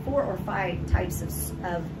or five types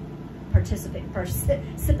of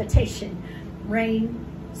precipitation: rain,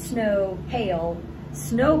 snow, hail,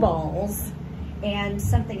 snowballs, and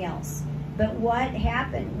something else. But what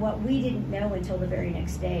happened, what we didn't know until the very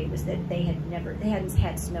next day, was that they hadn't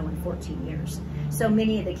had snow in 14 years. So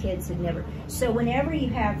many of the kids had never. So whenever you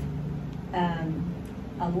have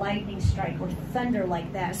a lightning strike or thunder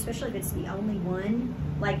like that, especially if it's the only one,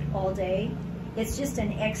 like all day, it's just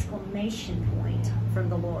an exclamation point from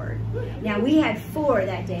the Lord. Now, we had 4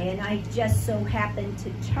 that day, and I just so happened to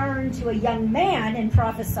turn to a young man and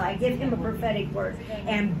prophesy, give him a prophetic word,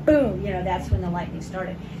 and boom, that's when the lightning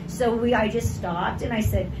started. So I just stopped, and I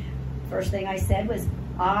said, first thing I said was,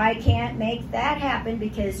 I can't make that happen,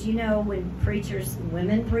 because when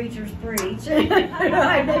women preachers preach,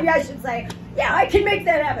 maybe I should say, yeah, I can make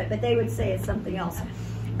that happen, but they would say it's something else.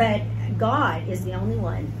 But God is the only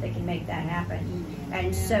one that can make that happen.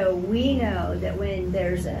 And so we know that when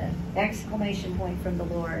there's an exclamation point from the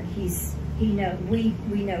Lord, we know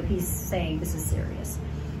He's saying this is serious.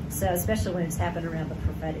 So especially when it's happened around the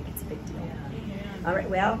prophetic, it's a big deal. All right,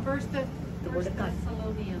 well, the Word of God.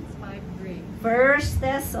 Thessalonians 5:3. 1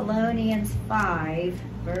 Thessalonians 5,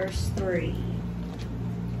 verse 3.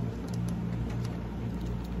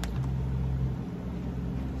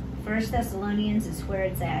 First Thessalonians is where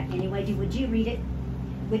it's at. Anyway, would you read it?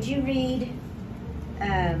 Would you read,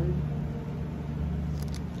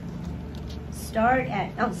 start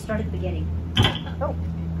at the beginning. Oh,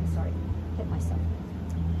 I'm sorry. Hit myself.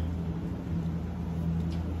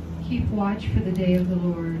 Keep watch for the day of the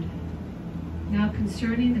Lord. Now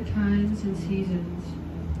concerning the times and seasons,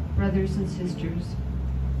 brothers and sisters,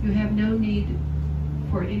 you have no need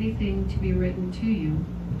for anything to be written to you.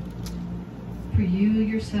 For you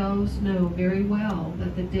yourselves know very well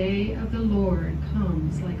that the day of the Lord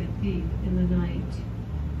comes like a thief in the night.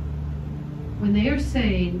 When they are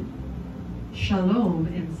saying shalom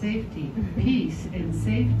and safety, peace and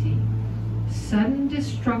safety, sudden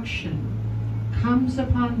destruction comes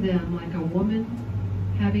upon them like a woman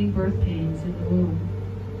having birth pains in the womb.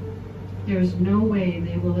 There is no way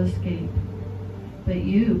they will escape. But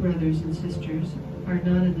you, brothers and sisters, are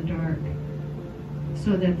not in the dark,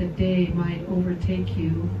 so that the day might overtake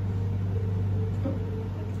you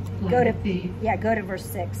like a thief. Go to verse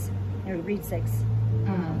 6. Or read 6.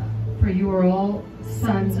 For you are all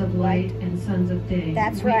sons of light and sons of day.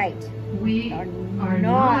 That's right. We are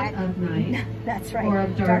not of night that's right. or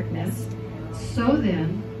of darkness. So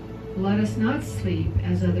then, let us not sleep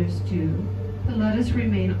as others do, but let us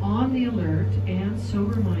remain on the alert and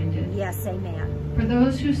sober-minded. Yes, amen. For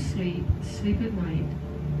those who sleep, sleep at night,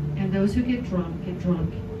 and those who get drunk at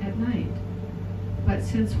night. But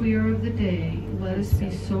since we are of the day, let us be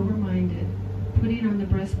sober-minded, putting on the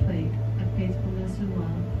breastplate of faithfulness and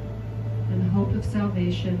love, and the hope of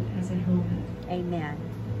salvation as a helmet. Amen.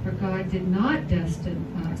 For God did not destine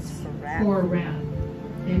us for wrath.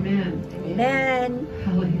 Amen. Amen.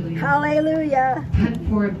 Hallelujah. Hallelujah. But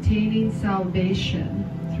for obtaining salvation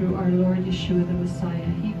through our Lord Yeshua the Messiah.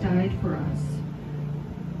 He died for us,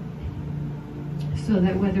 so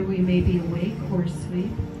that whether we may be awake or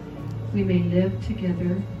asleep, we may live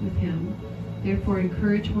together with Him. Therefore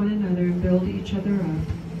encourage one another and build each other up,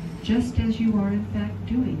 just as you are in fact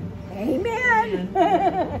doing. Amen.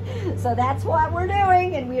 So that's what we're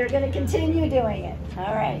doing, and we are going to continue doing it.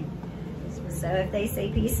 All right. So if they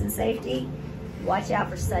say peace and safety, watch out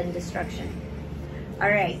for sudden destruction. All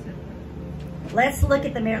right. Let's look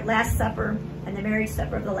at the Last Supper and the marriage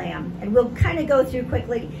supper of the Lamb. And we'll kind of go through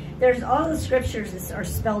quickly. There's all the scriptures that are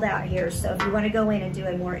spelled out here. So if you want to go in and do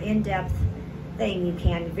a more in-depth thing, you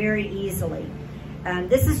can very easily.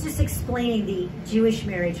 This is just explaining the Jewish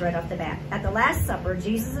marriage right off the bat. At the Last Supper,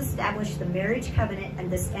 Jesus established the marriage covenant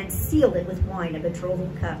and sealed it with wine, a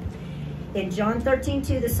betrothal cup. In John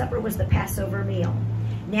 13:2, the supper was the Passover meal.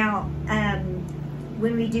 Now,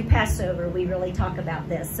 when we do Passover, we really talk about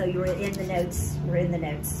this. So you're in the notes. We're in the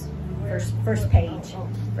notes. First page.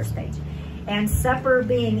 First page. And supper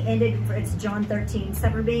being ended, it's John 13,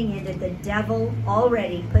 supper being ended, the devil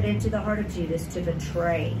already put into the heart of Judas to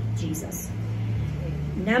betray Jesus.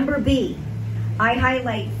 Number B, let's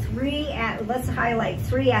highlight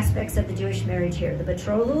three aspects of the Jewish marriage here: the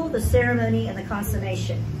betrothal, the ceremony, and the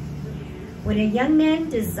consummation. When a young man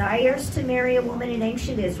desires to marry a woman in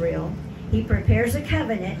ancient Israel, he prepares a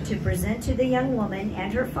covenant to present to the young woman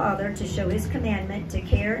and her father to show his commitment to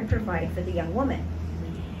care and provide for the young woman.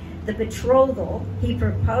 The betrothal, he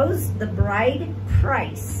proposed the bride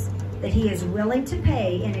price that he is willing to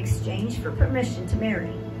pay in exchange for permission to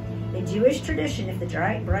marry. In Jewish tradition, if the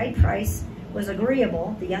bride price was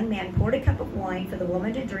agreeable, the young man poured a cup of wine for the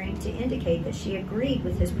woman to drink to indicate that she agreed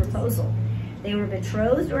with his proposal. They were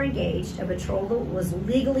betrothed or engaged. A betrothal was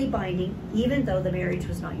legally binding, even though the marriage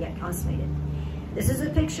was not yet consummated. This is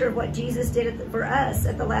a picture of what Jesus did for us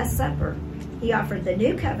at the Last Supper. He offered the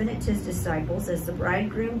new covenant to his disciples as the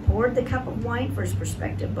bridegroom poured the cup of wine for his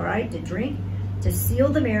prospective bride to drink to seal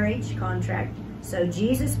the marriage contract. So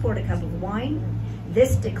Jesus poured a cup of wine.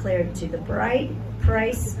 This declared to the bride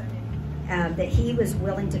price that he was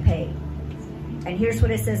willing to pay. And here's what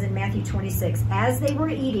it says in Matthew 26. As they were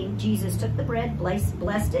eating, Jesus took the bread,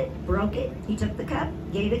 blessed it, broke it. He took the cup,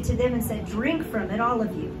 gave it to them, and said, "Drink from it, all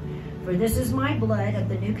of you. For this is my blood of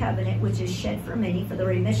the new covenant, which is shed for many for the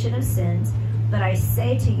remission of sins. But I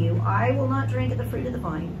say to you, I will not drink of the fruit of the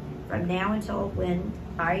vine from now until when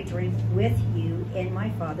I drink with you in my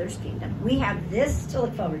Father's kingdom." We have this to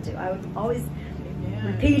look forward to. I would always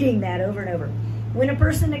repeating that over and over. When a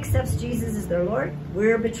person accepts Jesus as their Lord,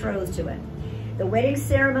 we're betrothed to him. The wedding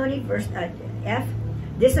ceremony, verse F,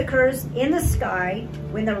 this occurs in the sky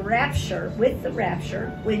when the rapture,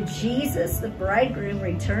 when Jesus, the bridegroom,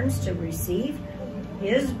 returns to receive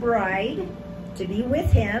his bride to be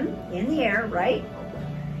with him in the air, right?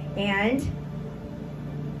 And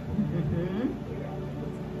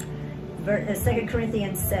 2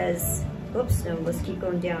 Corinthians says, oops, no, let's keep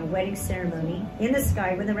going down. Wedding ceremony in the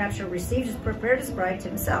sky when the rapture receives his prepared his bride to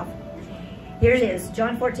himself. Here it is,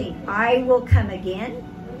 John 14. I will come again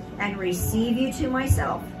and receive you to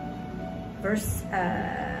myself. 1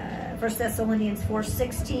 Thessalonians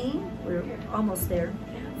 4:16. We're almost there.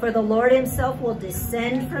 For the Lord himself will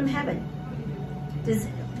descend from heaven. Did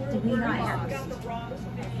we not have?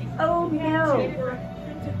 Oh no.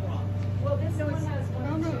 Well, this one has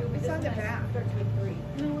one, two. It's on the back.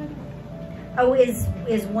 Oh, is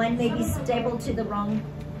one maybe stapled to the wrong?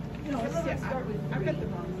 No, I've got the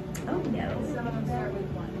wrong. Oh no. Some of them start with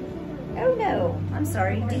one. Oh no. I'm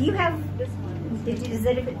sorry. Do you have? This one.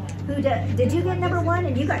 Did you get number one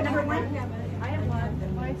and you got number one? I have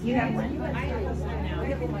one. You have one. I have one now. I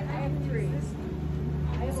have three.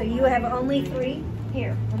 So you have only three?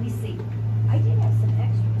 Here, let me see. I did have some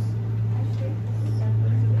extras.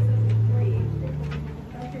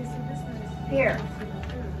 Okay, so this one is. Here.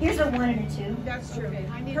 Here's a 1 and a 2. That's true.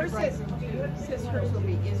 I need Hers a says hers will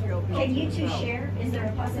be Israel. Can you two share? Is there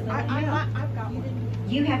a possibility? I've got one.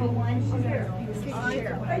 You have a 1? Here. I'll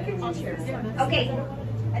share. Okay.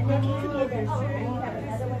 And then you have another one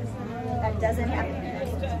that doesn't have it.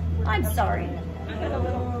 I'm sorry.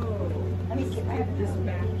 Let me see if I have this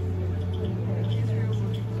back.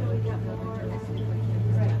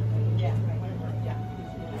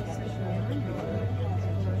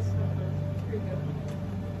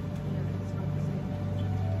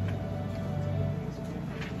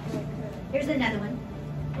 Here's another one.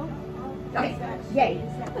 Okay, yay.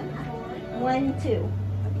 1, 2.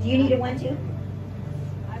 Do you need a 1, 2?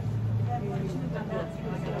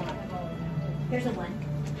 Here's a 1.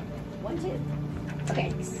 1, 2. Okay,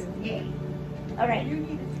 yay. All right.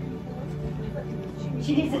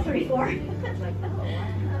 She needs a 3, 4.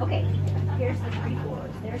 Okay, here's the 3, 4.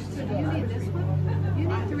 There's 2. You need this one? You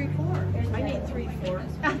need 3, 4. There's I need 3, 4.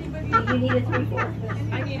 You need a 3, 4.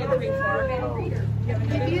 I need a 3, 4.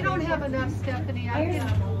 If you don't have enough, Stephanie,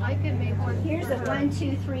 I can make one. Here's for a her. 1,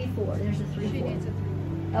 2, 3, 4. There's a 3, 4. She needs a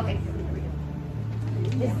 3. Okay.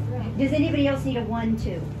 Does anybody else need a 1,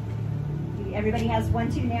 2? Everybody has 1,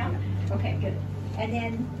 2 now? Okay, good. And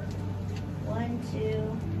then 1,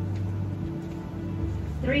 2,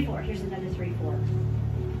 3, 4. Here's another 3, 4.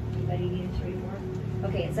 Anybody need a 3, 4?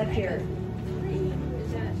 Okay, it's up here.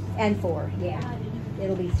 And 4, yeah.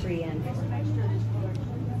 It'll be 3 and 4.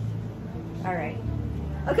 All right.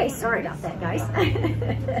 Okay, sorry about that, guys.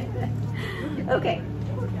 Okay.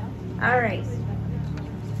 All right.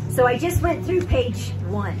 So I just went through page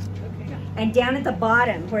 1. And down at the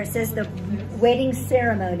bottom where it says the wedding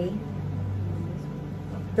ceremony,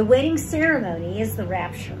 the wedding ceremony is the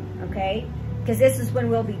rapture, okay? Because this is when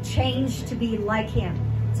we'll be changed to be like him.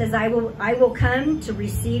 It says, I will come to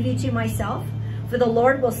receive you to myself, for the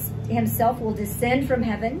Lord himself will descend from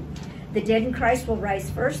heaven. The dead in Christ will rise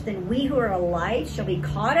first, then we who are alive shall be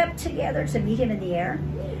caught up together to meet him in the air.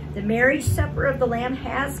 The marriage supper of the Lamb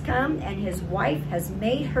has come, and his wife has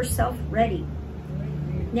made herself ready.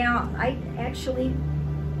 Now, I actually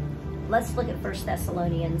let's look at 1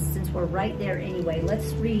 Thessalonians, since we're right there anyway.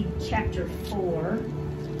 Let's read chapter 4.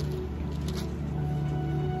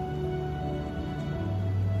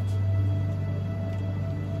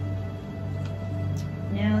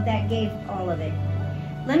 No, that gave all of it.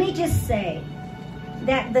 Let me just say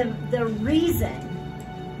that the reason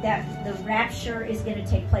that the rapture is going to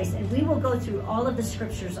take place, and we will go through all of the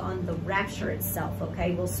scriptures on the rapture itself,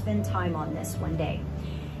 okay? We'll spend time on this one day.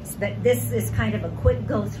 But this is kind of a quick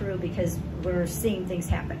go through because we're seeing things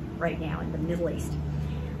happen right now in the Middle East.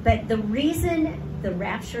 But the reason the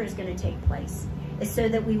rapture is going to take place is so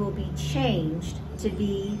that we will be changed to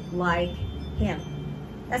be like him.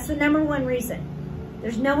 That's the number one reason.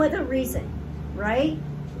 There's no other reason, right?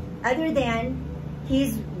 Other than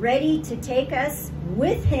he's ready to take us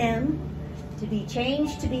with him to be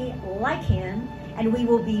changed to be like him, and we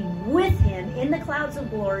will be with him in the clouds of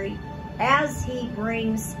glory as he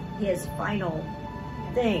brings his final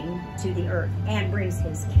thing to the earth and brings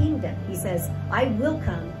his kingdom. He says, I will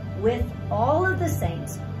come with all of the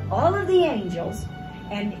saints, all of the angels,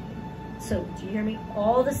 and so, do you hear me?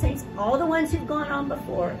 All the saints, all the ones who've gone on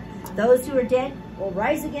before, those who are dead will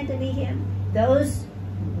rise again to meet him. Those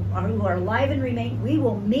who are alive and remain, we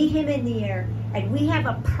will meet him in the air, and we have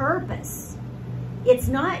a purpose. It's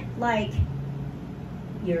not like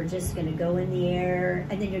you're just going to go in the air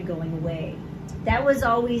and then you're going away. That was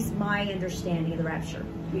always my understanding of the rapture.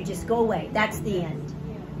 You just go away. That's the end.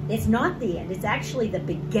 It's not the end. It's actually the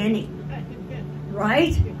beginning,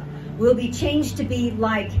 right? We'll be changed to be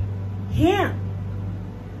like him.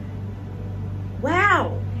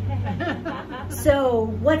 Wow.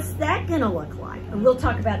 So what's that going to look like? And we'll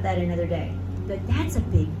talk about that another day. But that's a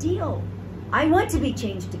big deal. I want to be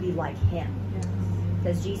changed to be like him.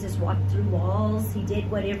 Because Jesus walked through walls. He did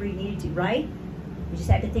whatever he needed to, right? You just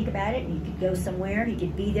have to think about it. And he could go somewhere. He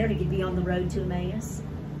could be there. He could be on the road to Emmaus.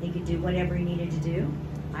 He could do whatever he needed to do.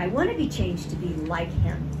 I want to be changed to be like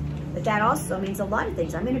him. But that also means a lot of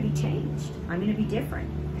things. I'm going to be changed. I'm going to be different.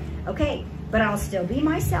 Okay, but I'll still be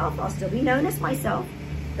myself. I'll still be known as myself.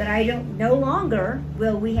 But no longer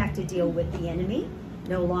will we have to deal with the enemy.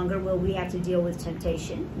 No longer will we have to deal with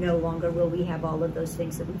temptation. No longer will we have all of those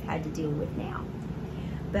things that we've had to deal with now.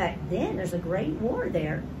 But then there's a great war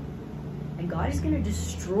there. And God is going to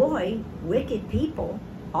destroy wicked people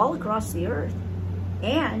all across the earth.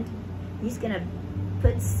 And he's going to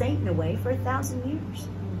put Satan away for 1,000 years.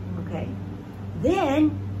 Okay?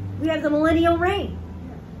 Then we have the millennial reign.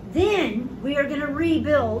 Then we are going to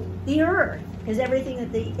rebuild the earth. Because everything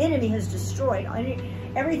that the enemy has destroyed,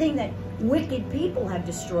 everything that wicked people have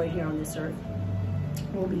destroyed here on this earth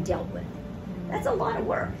will be dealt with. That's a lot of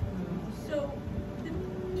work. So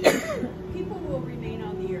people will remain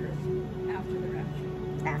on the earth after the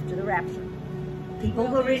rapture. After the rapture. People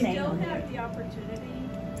will remain on the earth. Still have the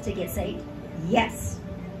opportunity to get saved? Yes.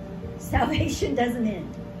 Salvation doesn't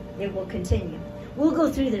end. It will continue. We'll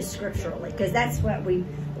go through this scripturally because that's what we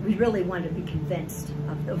really want to be convinced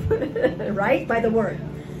of, the right? By the word.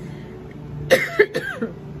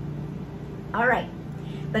 All right.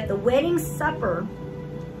 But the wedding supper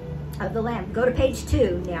of the Lamb. Go to page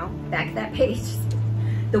 2 now. Back that page.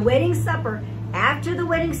 The wedding supper. After the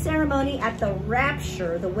wedding ceremony at the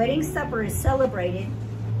rapture, the wedding supper is celebrated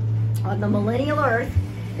on the millennial earth,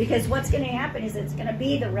 because what's going to happen is it's going to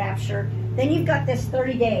be the rapture. Then you've got this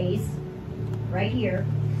 30 days right here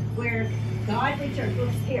where God returns.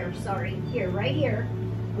 Oops, here, right here,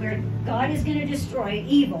 where God is going to destroy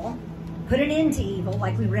evil, put an end to evil,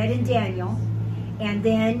 like we read in Daniel, and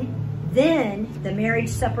then the marriage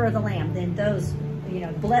supper of the Lamb. Then those,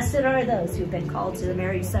 blessed are those who've been called to the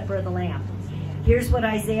marriage supper of the Lamb. Here's what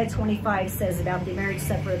Isaiah 25 says about the marriage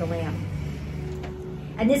supper of the Lamb.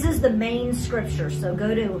 And this is the main scripture. So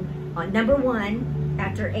go to number 1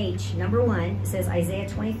 after H. Number 1 it says Isaiah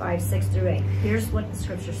 25, 6 through 8. Here's what the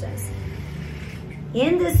scripture says.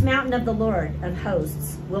 In this mountain of the Lord of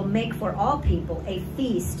hosts will make for all people a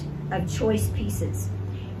feast of choice pieces.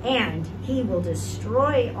 And he will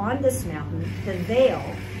destroy on this mountain the veil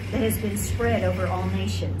that has been spread over all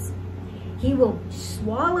nations. He will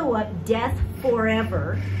swallow up death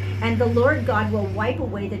forever, and the Lord God will wipe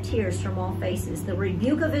away the tears from all faces. The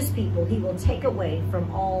rebuke of his people he will take away from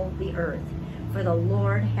all the earth. For the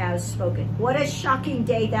Lord has spoken. What a shocking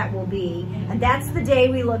day that will be. And that's the day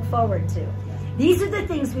we look forward to. These are the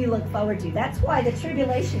things we look forward to. That's why the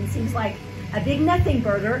tribulation seems like a big nothing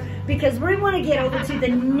burger, because we want to get over to the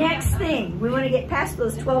next thing. We want to get past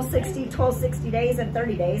those 1260 days and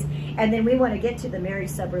 30 days, and then we want to get to the marriage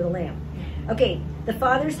supper of the Lamb. Okay, the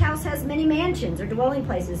Father's house has many mansions or dwelling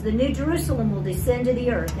places. The new Jerusalem will descend to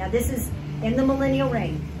the earth. Now this is in the millennial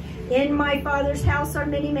reign. In my Father's house are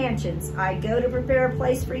many mansions. I go to prepare a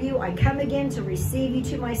place for you. I come again to receive you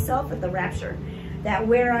to myself at the rapture, that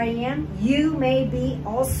where I am, you may be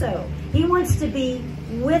also. He wants to be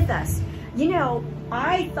with us. You know,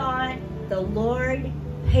 I thought the Lord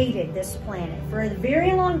hated this planet for a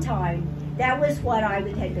very long time. That was what I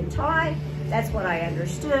had been taught. That's what I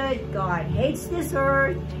understood. God hates this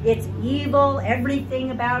earth. It's evil.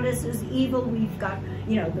 Everything about us is evil. We've got,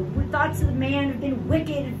 you know, the thoughts of man have been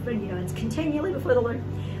wicked. But, you know, it's continually before the Lord.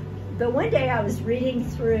 But one day I was reading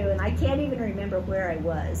through, and I can't even remember where I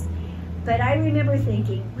was. But I remember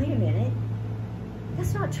thinking, wait a minute.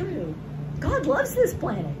 That's not true. God loves this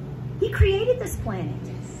planet. He created this planet.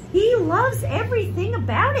 He loves everything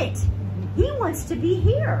about it. He wants to be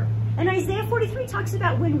here. And Isaiah 43 talks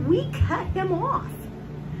about when we cut him off.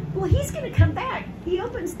 Well, he's going to come back. He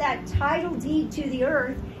opens that title deed to the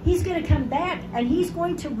earth. He's going to come back, and he's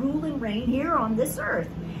going to rule and reign here on this earth.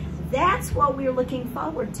 That's what we're looking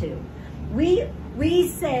forward to. We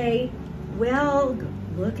say, well,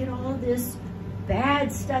 look at all this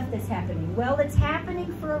bad stuff that's happening. Well, it's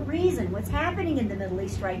happening for a reason. What's happening in the Middle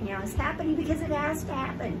East right now is happening because it has to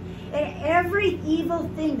happen. And every evil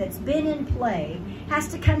thing that's been in play has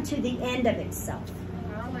to come to the end of itself.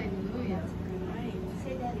 Hallelujah.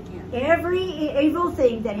 Say that again. Every evil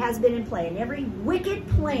thing that has been in play and every wicked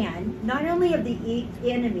plan, not only of the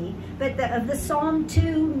enemy, but of the Psalm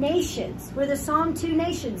 2 nations, where the Psalm 2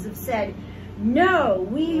 nations have said, no,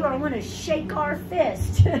 we want to shake our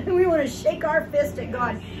fist. We want to shake our fist at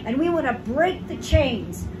God. And we want to break the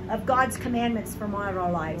chains of God's commandments from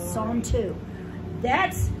our lives. Psalm 2.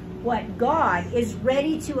 That's what God is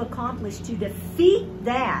ready to accomplish to defeat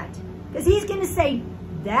that. Because he's going to say,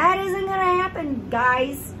 that isn't going to happen,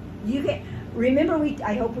 guys. You can remember,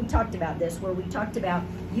 I hope we talked about this, where we talked about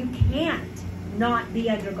you can't not be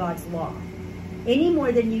under God's law any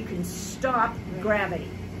more than you can stop gravity.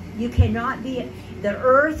 You cannot be, the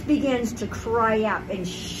earth begins to cry out and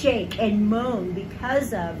shake and moan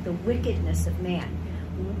because of the wickedness of man.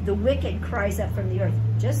 The wicked cries up from the earth.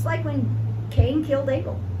 Just like when Cain killed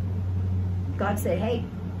Abel. God said, hey,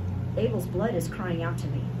 Abel's blood is crying out to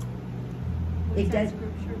me. What's that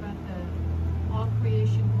scripture about the all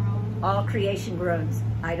creation groans? All creation groans.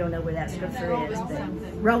 I don't know where that scripture is. But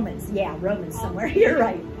Something. Romans, yeah, Romans somewhere. You're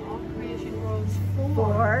right. All creation groans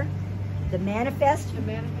For the manifestation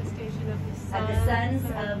of the sons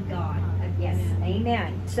of God. Yes,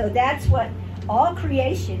 amen. So that's what all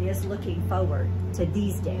creation is looking forward to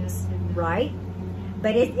these days, right?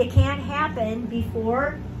 But it can't happen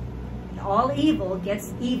before all evil gets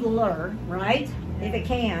eviler, right? If it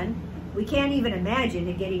can. We can't even imagine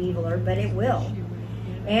it getting eviler, but it will.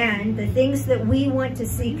 And the things that we want to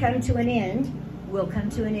see come to an end will come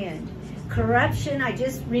to an end. Corruption, I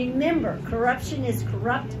just remember, corruption is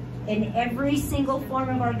corrupt in every single form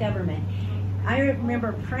of our government. I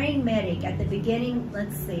remember praying medic at the beginning,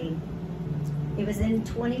 let's see, it was in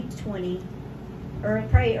 2020, or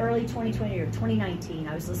probably early 2020 or 2019,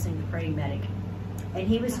 I was listening to Praying Medic. And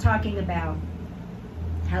he was talking about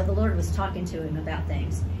how the Lord was talking to him about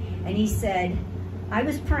things. And he said, I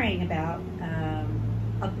was praying about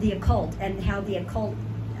the occult and how the occult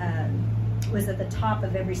was at the top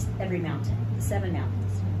of every mountain, the 7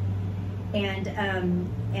 mountains.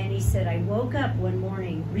 And he said, I woke up one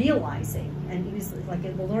morning realizing, and he was like,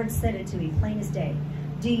 the Lord said it to me plain as day,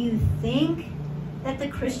 do you think that the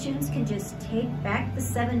Christians can just take back the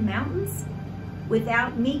 7 mountains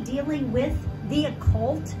without me dealing with the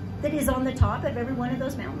occult that is on the top of every one of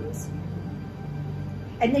those mountains?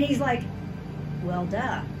 And then he's like, well,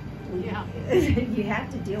 duh. Yeah. You have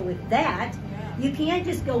to deal with that. Yeah. You can't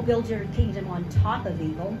just go build your kingdom on top of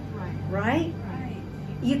evil, right?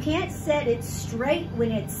 You can't set it straight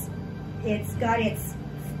when it's got its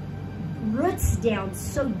roots down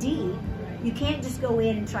so deep. You can't just go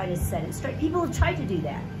in and try to set it straight. People have tried to do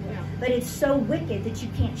that. Yeah. But it's so wicked that you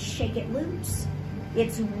can't shake it loose.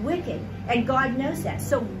 It's wicked. And God knows that.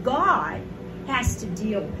 So God has to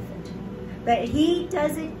deal with it. But he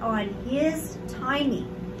does it on his timing.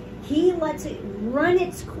 He lets it run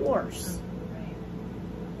its course.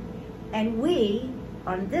 And we,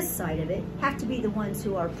 on this side of it, have to be the ones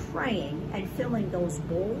who are praying and filling those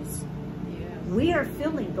bowls. Yes. We are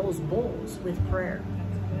filling those bowls with prayer.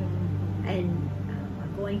 And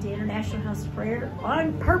I'm going to International House of Prayer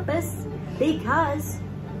on purpose because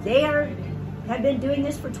they have been doing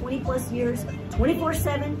this for 20 plus years,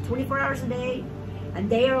 24/7, 24 hours a day. And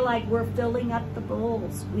they are like, we're filling up the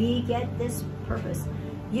bowls. We get this purpose.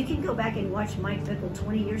 You can go back and watch Mike Bickle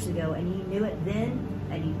 20 years ago, and he knew it then,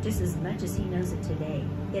 and he just as much as he knows it today.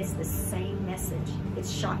 It's the same message. It's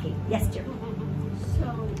shocking. Yes, Jerry.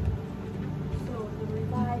 So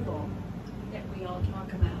all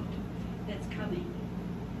talk about that's coming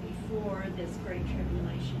before this great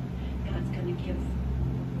tribulation. God's going to give.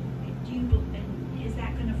 And is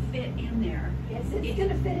that going to fit in there? Yes, it's going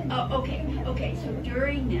to fit in. Oh, okay. Okay. So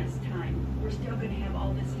during this time, we're still going to have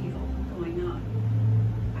all this evil going on.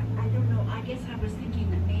 I don't know. I guess I was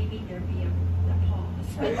thinking that maybe there'd be a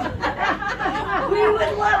pause. We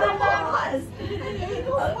would love a pause.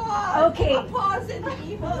 Okay. A pause in the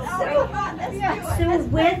evil.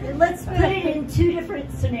 Let's put it in two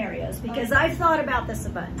different scenarios, because I've thought about this a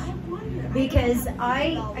bunch. Because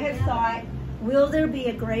I have thought, will there be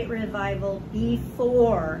a great revival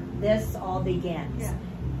before this all begins? Yeah.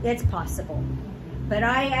 It's possible. But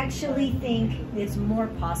I actually think it's more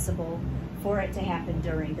possible for it to happen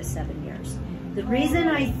during the 7 years. The reason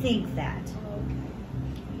I think that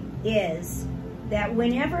is that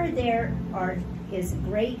whenever there is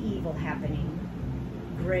great evil happening,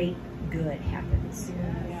 great good happens.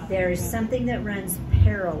 Yeah. There is something that runs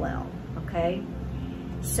parallel, okay?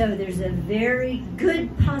 So there's a very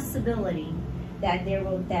good possibility that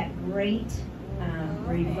that great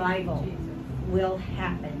revival will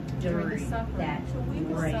happen during that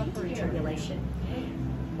great tribulation.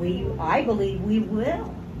 I believe we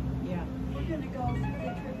will. Yeah. We're going to go through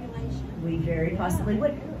the tribulation. We very possibly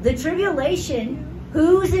would. The tribulation,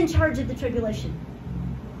 who's in charge of the tribulation?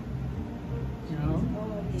 No,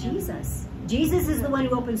 Jesus. Jesus is the one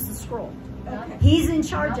who opens the scroll. Okay. He's in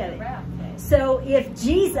charge of it. So if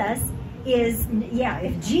Jesus is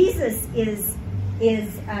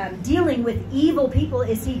dealing with evil people,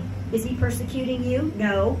 is he persecuting you?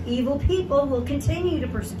 No. Evil people will continue to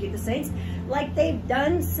persecute the saints like they've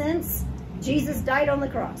done since Jesus died on the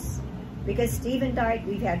cross. Because Stephen died,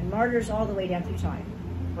 we've had martyrs all the way down through time.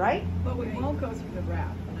 Right? But we won't go through the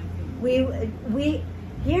wrath.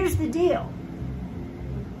 Here's the deal.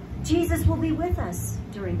 Jesus will be with us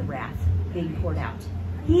during the wrath being poured out.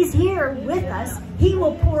 He's here with us. He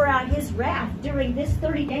will pour out his wrath during this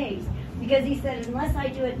 30 days. Because he said, unless I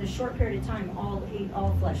do it in a short period of time,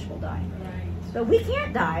 all flesh will die. Right. So we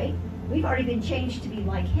can't die. We've already been changed to be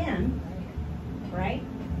like him. Right?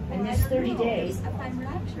 And this 30 days. If I'm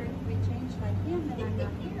raptured to be changed like him, then I'm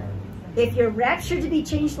not here. If you're raptured to be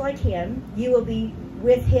changed like him, you will be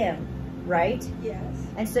with him. Right? Yes.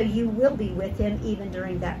 And so you will be with him even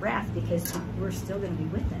during that wrath, because we're still going to be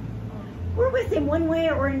with him. We're with him one way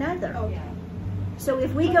or another. Okay. So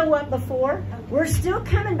if we go up before, we're still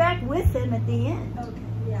coming back with him at the end. Okay.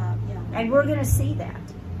 Yeah. And we're going to see that.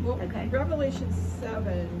 Well, Okay. Revelation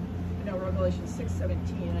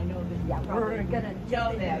 6:17. I know that you probably we're going to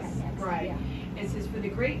know this, right? It says, "For the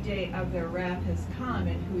great day of their wrath has come,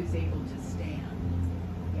 and who is able to stand?"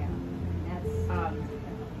 Yeah. That's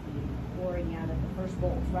pouring out of the first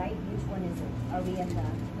bowls, right? Which one is it? Are we in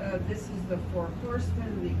the... This is the four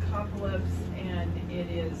horsemen, the apocalypse, and it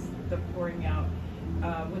is the pouring out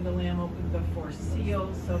when the Lamb opened the four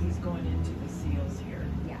seals. So he's going into the seals here.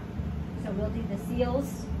 Yeah. So we'll do the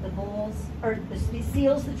seals, the bowls, or the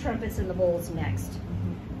seals, the trumpets, and the bowls next.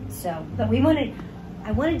 So, but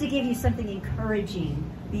I wanted to give you something encouraging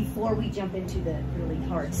before we jump into the really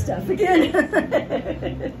hard stuff again.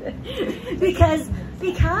 because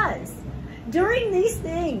during these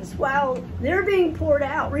things, while they're being poured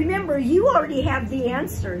out, remember, you already have the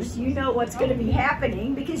answers. You know what's going to be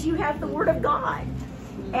happening because you have the Word of God.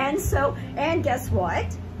 And so, and guess what?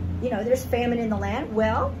 There's famine in the land.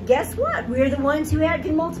 Well, guess what? We're the ones who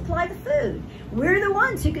can multiply the food. We're the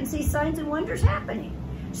ones who can see signs and wonders happening.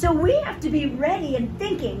 So we have to be ready and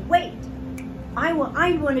thinking, wait, I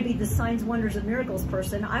want to be the signs, wonders, and miracles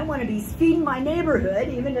person. I want to be feeding my neighborhood,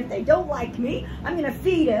 even if they don't like me. I'm going to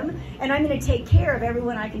feed them, and I'm going to take care of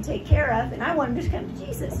everyone I can take care of, and I want them to come to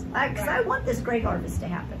Jesus. Because I want this great harvest to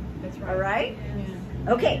happen. That's right. All right?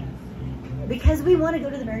 Yeah. Okay. Because we want to go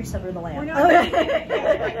to the marriage supper of the Lamb. We're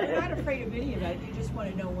not afraid of any of that. You just want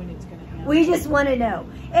to know when it's going to happen. We just want to know.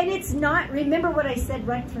 And it's not, remember what I said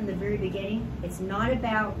right from the very beginning? It's not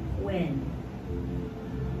about when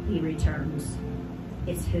he returns.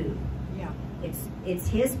 It's who. Yeah. It's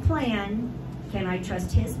his plan. Can I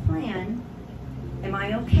trust his plan? Am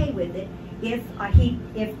I okay with it? If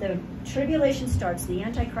the tribulation starts, the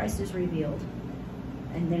Antichrist is revealed,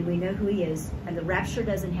 and then we know who he is, and the rapture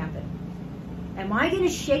doesn't happen. Am I going to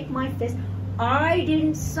shake my fist? I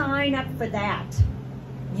didn't sign up for that.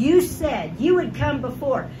 You said you would come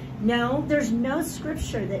before. No, there's no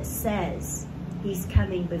scripture that says he's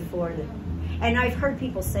coming before the... And I've heard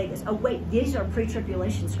people say this. Oh, wait, these are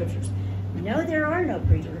pre-tribulation scriptures. No, there are no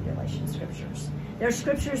pre-tribulation scriptures. There are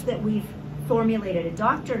scriptures that we've formulated a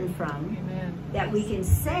doctrine from. Amen. That we can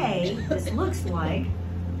say this looks like.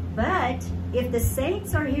 But if the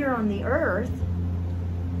saints are here on the earth,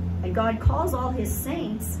 and God calls all his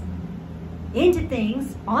saints into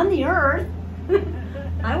things on the earth,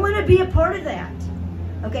 I want to be a part of that.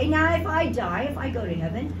 Okay, now if I die, if I go to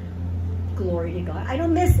heaven, glory to God. I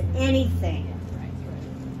don't miss anything.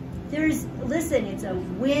 Listen, it's a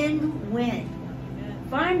win-win.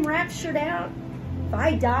 If I'm raptured out, if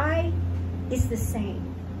I die, it's the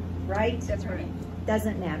same, right? That's right.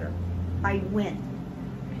 Doesn't matter. I win.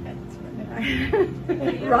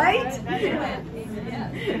 Right?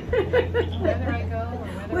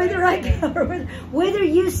 Whether I go or whether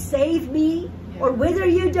you save me or whether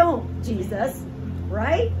you don't, Jesus,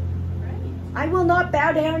 right? I will not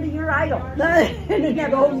bow down to your idol.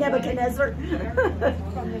 Nebuchadnezzar.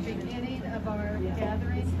 From the beginning of our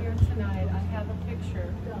gathering here tonight, I have a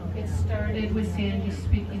picture. It started with Sandy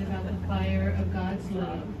speaking about the fire of God's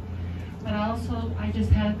love. But also, I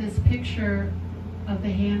just had this picture of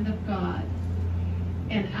the hand of God.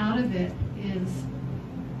 And out of it is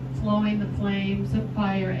flowing the flames of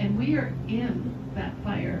fire. And we are in that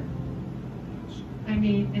fire. I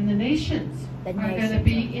mean, and the nations are going to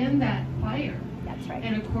be in that fire. That's right.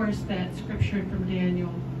 And of course, that scripture from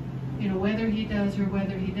Daniel, you know, whether he does or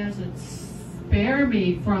whether he doesn't, spare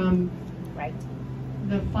me from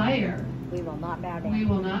the fire. We will not bow down. We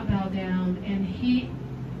will not bow down. And he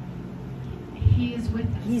is with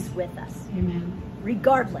us. He's with us. Amen.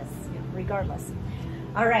 Regardless. Regardless.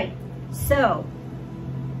 All right. So,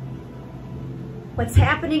 what's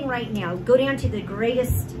happening right now, go down to the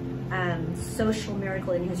greatest social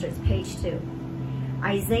miracle in history. It's page 2.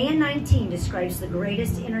 Isaiah 19 describes the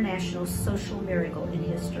greatest international social miracle in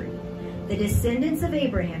history. The descendants of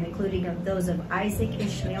Abraham, including those of Isaac,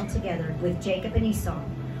 Ishmael, together with Jacob and Esau,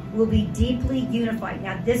 will be deeply unified.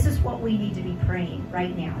 Now, this is what we need to be praying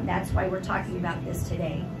right now, and that's why we're talking about this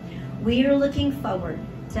today. We are looking forward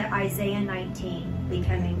to Isaiah 19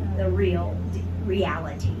 becoming the real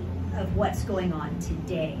reality of what's going on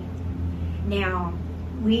today. Now,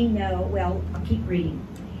 we know, well, I'll keep reading.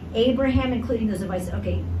 Abraham, including those of Isaac,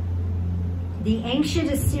 okay. The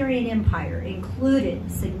ancient Assyrian Empire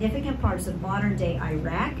included significant parts of modern-day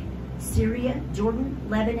Iraq, Syria, Jordan,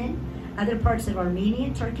 Lebanon, other parts of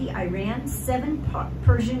Armenia, Turkey, Iran, 7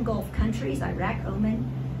 Persian Gulf countries, Iraq, Oman.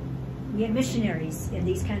 We have missionaries in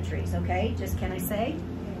these countries, okay? Just can I say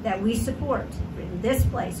that we support in this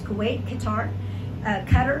place, Kuwait, Qatar,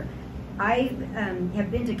 Qatar. I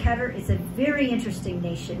have been to Qatar. It's a very interesting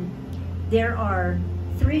nation. There are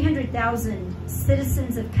 300,000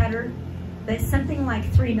 citizens of Qatar, but something like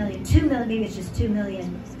 3 million, 2 million, maybe it's just 2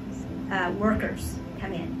 million workers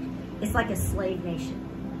come in. It's like a slave nation.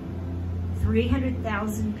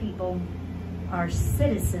 300,000 people are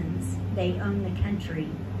citizens. They own the country.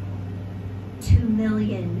 2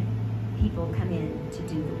 million people come in to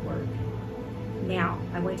do the work. Now,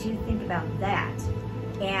 I want you to think about that.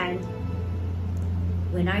 And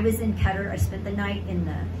when I was in Qatar, I spent the night in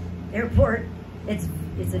the airport. It's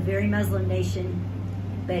a very Muslim nation,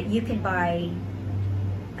 but you can buy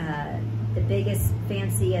the biggest,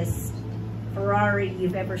 fanciest Ferrari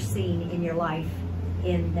you've ever seen in your life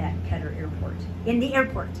in that Qatar airport. In the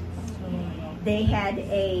airport, they had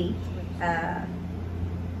a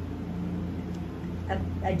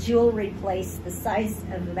jewelry place the size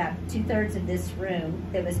of about 2/3 of this room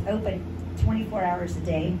that was open 24 hours a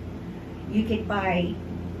day. You could buy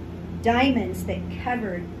diamonds that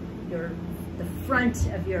covered the front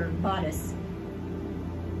of your bodice.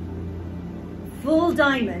 Full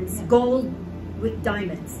diamonds, gold with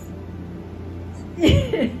diamonds.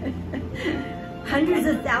 Hundreds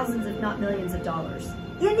of thousands, if not millions of dollars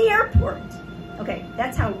in the airport. Okay,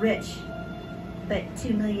 that's how rich. But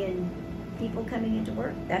 2 million people coming into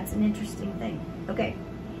work, that's an interesting thing. Okay,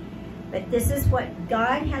 but this is what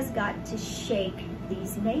God has got to shake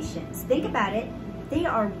these nations. Think about it. They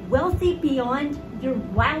are wealthy beyond your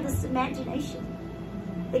wildest imagination.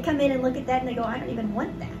 They come in and look at that and they go, I don't even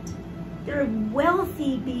want that. They're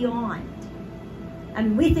wealthy beyond. I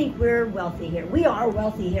mean, we think we're wealthy here. We are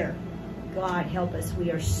wealthy here. God help us,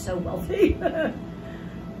 we are so wealthy.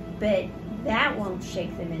 But that won't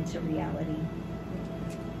shake them into reality.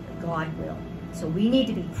 God will. So we need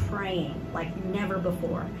to be praying like never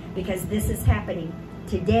before, because this is happening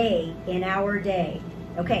today in our day.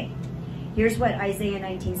 Okay, here's what Isaiah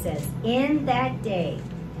 19 says. In that day,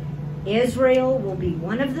 Israel will be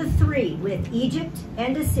one of the 3 with Egypt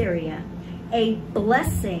and Assyria, a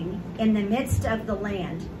blessing in the midst of the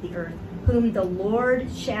land, the earth, whom the Lord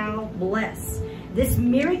shall bless. This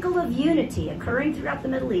miracle of unity occurring throughout the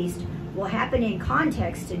Middle East will happen in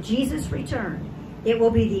context to Jesus' return. It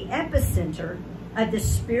will be the epicenter of the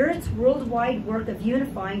Spirit's worldwide work of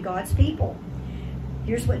unifying God's people.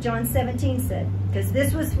 Here's what John 17 said. Because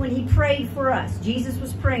this was when he prayed for us. Jesus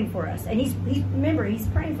was praying for us. And remember, he's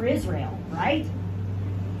praying for Israel, right?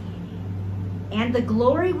 And the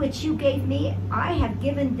glory which you gave me, I have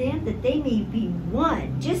given them, that they may be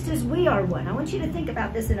one, just as we are one. I want you to think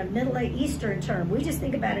about this in a Middle Eastern term. We just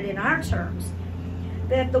think about it in our terms.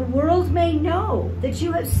 That the world may know that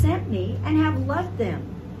you have sent me and have loved them.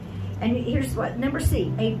 And here's what, number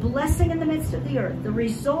C, a blessing in the midst of the earth, the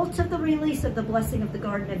result of the release of the blessing of the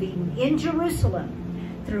Garden of Eden in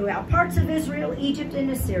Jerusalem, throughout parts of Israel, Egypt, and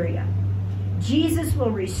Assyria. Jesus will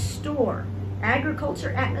restore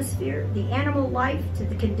agriculture, atmosphere, the animal life to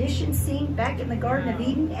the conditions seen back in the Garden of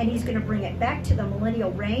Eden, and he's going to bring it back to the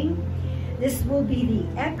millennial reign. This will be the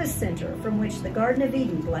epicenter from which the Garden of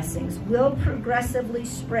Eden blessings will progressively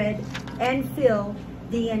spread and fill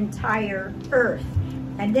the entire earth.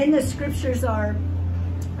 And then the scriptures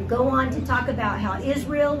go on to talk about how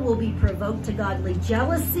Israel will be provoked to godly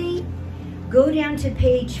jealousy. Go down to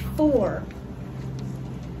page 4,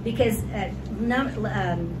 because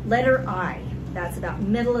letter I, that's about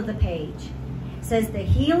middle of the page, says the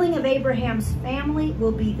healing of Abraham's family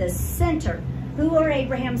will be the center. Who are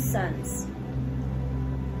Abraham's sons?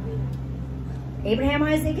 Abraham,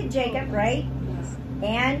 Isaac, and Jacob, right?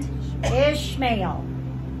 And Ishmael.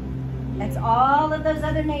 That's all of those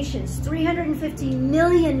other nations. 350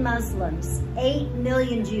 million Muslims, 8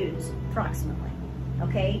 million Jews, approximately.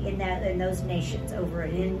 Okay, in those nations, over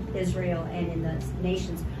in Israel and in those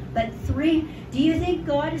nations. But do you think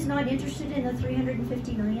God is not interested in the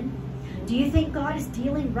 350 million? Do you think God is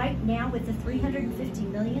dealing right now with the 350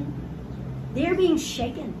 million? They're being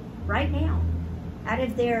shaken right now out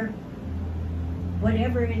of their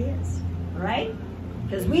whatever it is, right?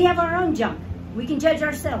 Because we have our own junk. We can judge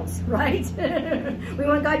ourselves, right? We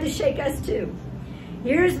want God to shake us too.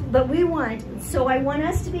 So I want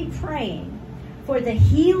us to be praying for the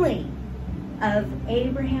healing of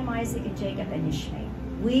Abraham, Isaac, and Jacob, and Ishmael.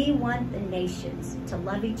 We want the nations to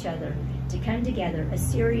love each other, to come together.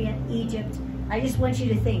 Assyria, Egypt. I just want you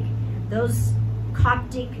to think, those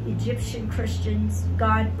Coptic Egyptian Christians,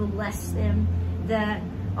 God bless them.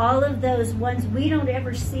 All of those ones, we don't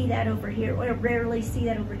ever see that over here, or rarely see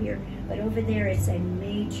that over here, but over there it's a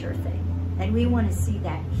major thing. And we want to see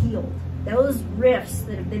that healed. Those rifts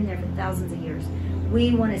that have been there for thousands of years,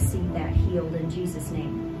 we want to see that healed in Jesus'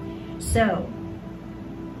 name. So,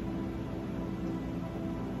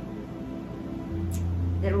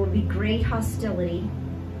 there will be great hostility,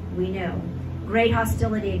 we know. Great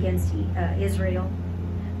hostility against Israel,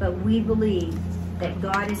 but we believe that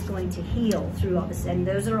God is going to heal through all this, and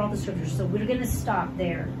those are all the scriptures. So we're going to stop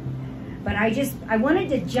there. But I wanted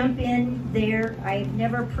to jump in there. I've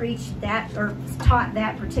never preached that or taught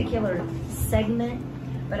that particular segment,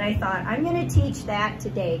 but I thought I'm going to teach that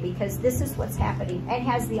today because this is what's happening and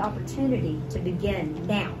has the opportunity to begin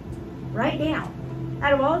now, right now.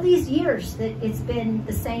 Out of all these years that it's been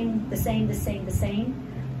the same,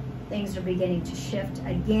 things are beginning to shift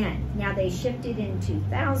again. Now they shifted in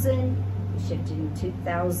 2000. Shifted in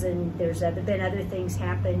 2000. There's been other things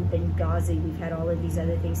happen. Benghazi, we've had all of these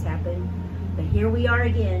other things happen. But here we are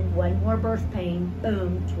again, one more birth pain,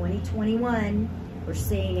 boom, 2021, we're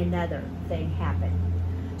seeing another thing happen.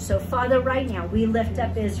 So Father, right now, we lift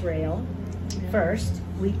up Israel first.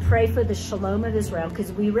 We pray for the shalom of Israel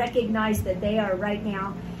because we recognize that they are right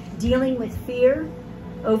now dealing with fear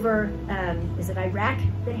over, is it Iraq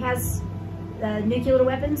that has nuclear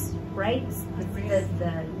weapons, right?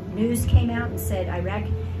 The news came out and said Iraq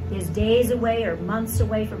is days away or months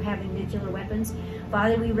away from having nuclear weapons.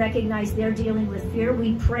 Father, we recognize they're dealing with fear.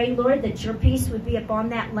 We pray, Lord, that your peace would be upon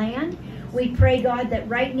that land. We pray, God, that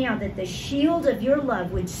right now that the shield of your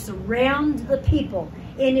love would surround the people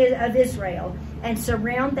of Israel and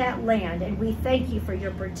surround that land. And we thank you for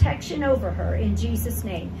your protection over her in Jesus'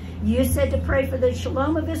 name. You said to pray for the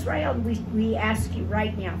shalom of Israel, and we ask you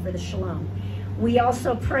right now for the shalom. We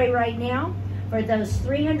also pray right now for those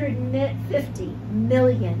 350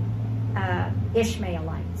 million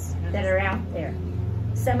Ishmaelites that are out there.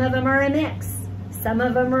 Some of them are a mix. Some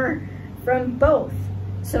of them are from both.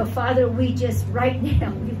 So Father, we just right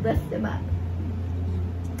now, we lift them up.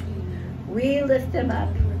 We lift them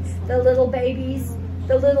up. The little babies,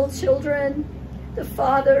 the little children, the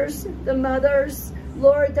fathers, the mothers.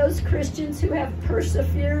 Lord, those Christians who have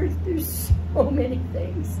persevered through so many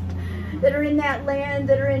things, that are in that land,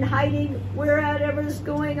 that are in hiding, wherever's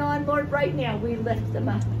going on, Lord, right now, we lift them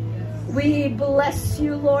up. We bless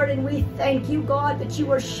you, Lord, and we thank you, God, that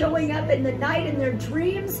you are showing up in the night in their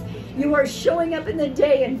dreams. You are showing up in the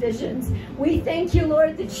day in visions. We thank you,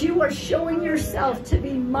 Lord, that you are showing yourself to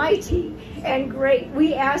be mighty and great.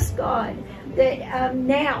 We ask, God, that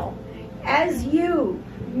now as you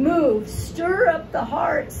move, stir up the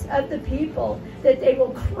hearts of the people, that they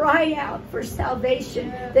will cry out for salvation,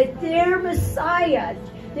 that their Messiah,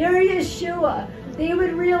 their Yeshua, they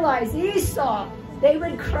would realize Esau, they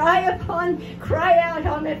would cry out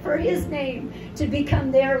on it for his name to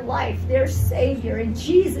become their life, their Savior. In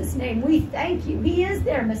Jesus' name, we thank you. He is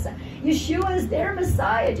their Messiah. Yeshua is their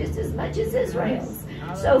Messiah just as much as Israel's.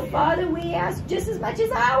 So, Father, we ask just as much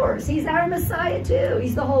as ours. He's our Messiah too.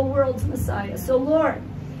 He's the whole world's Messiah. So, Lord,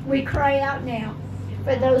 we cry out now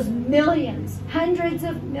for those millions, hundreds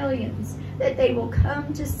of millions, that they will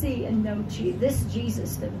come to see and know this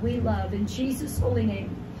Jesus that we love, in Jesus' holy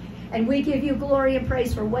name. And we give you glory and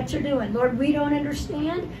praise for what you're doing. Lord, we don't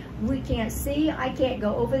understand. We can't see. I can't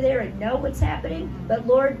go over there and know what's happening. But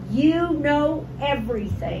Lord, you know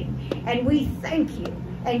everything. And we thank you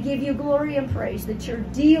and give you glory and praise that you're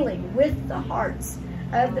dealing with the hearts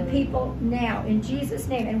of the people now, in Jesus'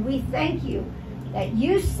 name. And we thank you that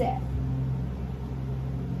you said,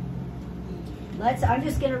 I'm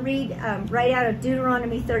just going to read right out of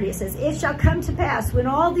Deuteronomy 30. It says, "It shall come to pass when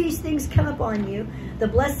all these things come upon you, the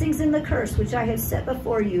blessings and the curse which I have set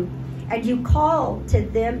before you, and you call to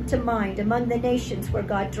them to mind among the nations where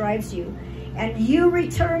God drives you, and you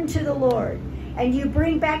return to the Lord, and you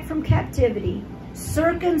bring back from captivity,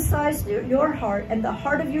 circumcise your heart and the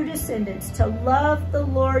heart of your descendants to love the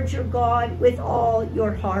Lord your God with all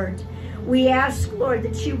your heart." We ask, Lord,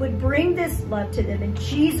 that you would bring this love to them in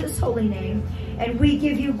Jesus' holy name, and we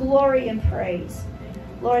give you glory and praise,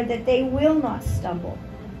 Lord, that they will not stumble.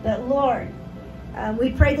 But Lord,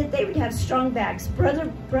 we pray that they would have strong backs.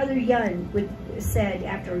 Brother Yun said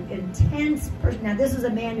after intense, now this is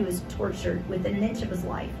a man who was tortured within an inch of his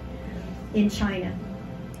life in China.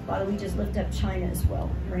 Father, we just lift up China as well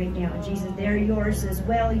right now. Jesus, they're yours as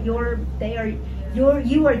well. You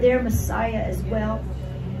are their Messiah as well.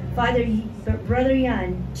 Father, Brother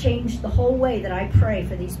Yun changed the whole way that I pray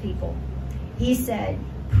for these people. He said,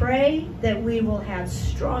 pray that we will have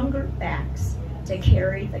stronger backs to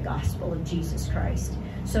carry the gospel of Jesus Christ.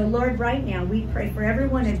 So Lord, right now we pray for every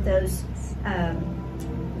one of those,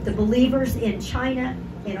 the believers in China,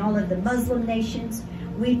 in all of the Muslim nations.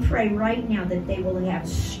 We pray right now that they will have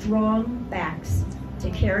strong backs to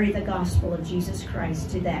carry the gospel of Jesus Christ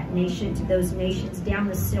to that nation, to those nations down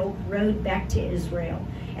the Silk Road back to Israel.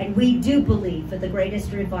 And we do believe for the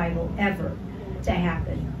greatest revival ever to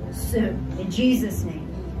happen soon. In Jesus' name,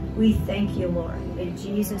 we thank you, Lord. In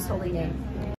Jesus' holy name.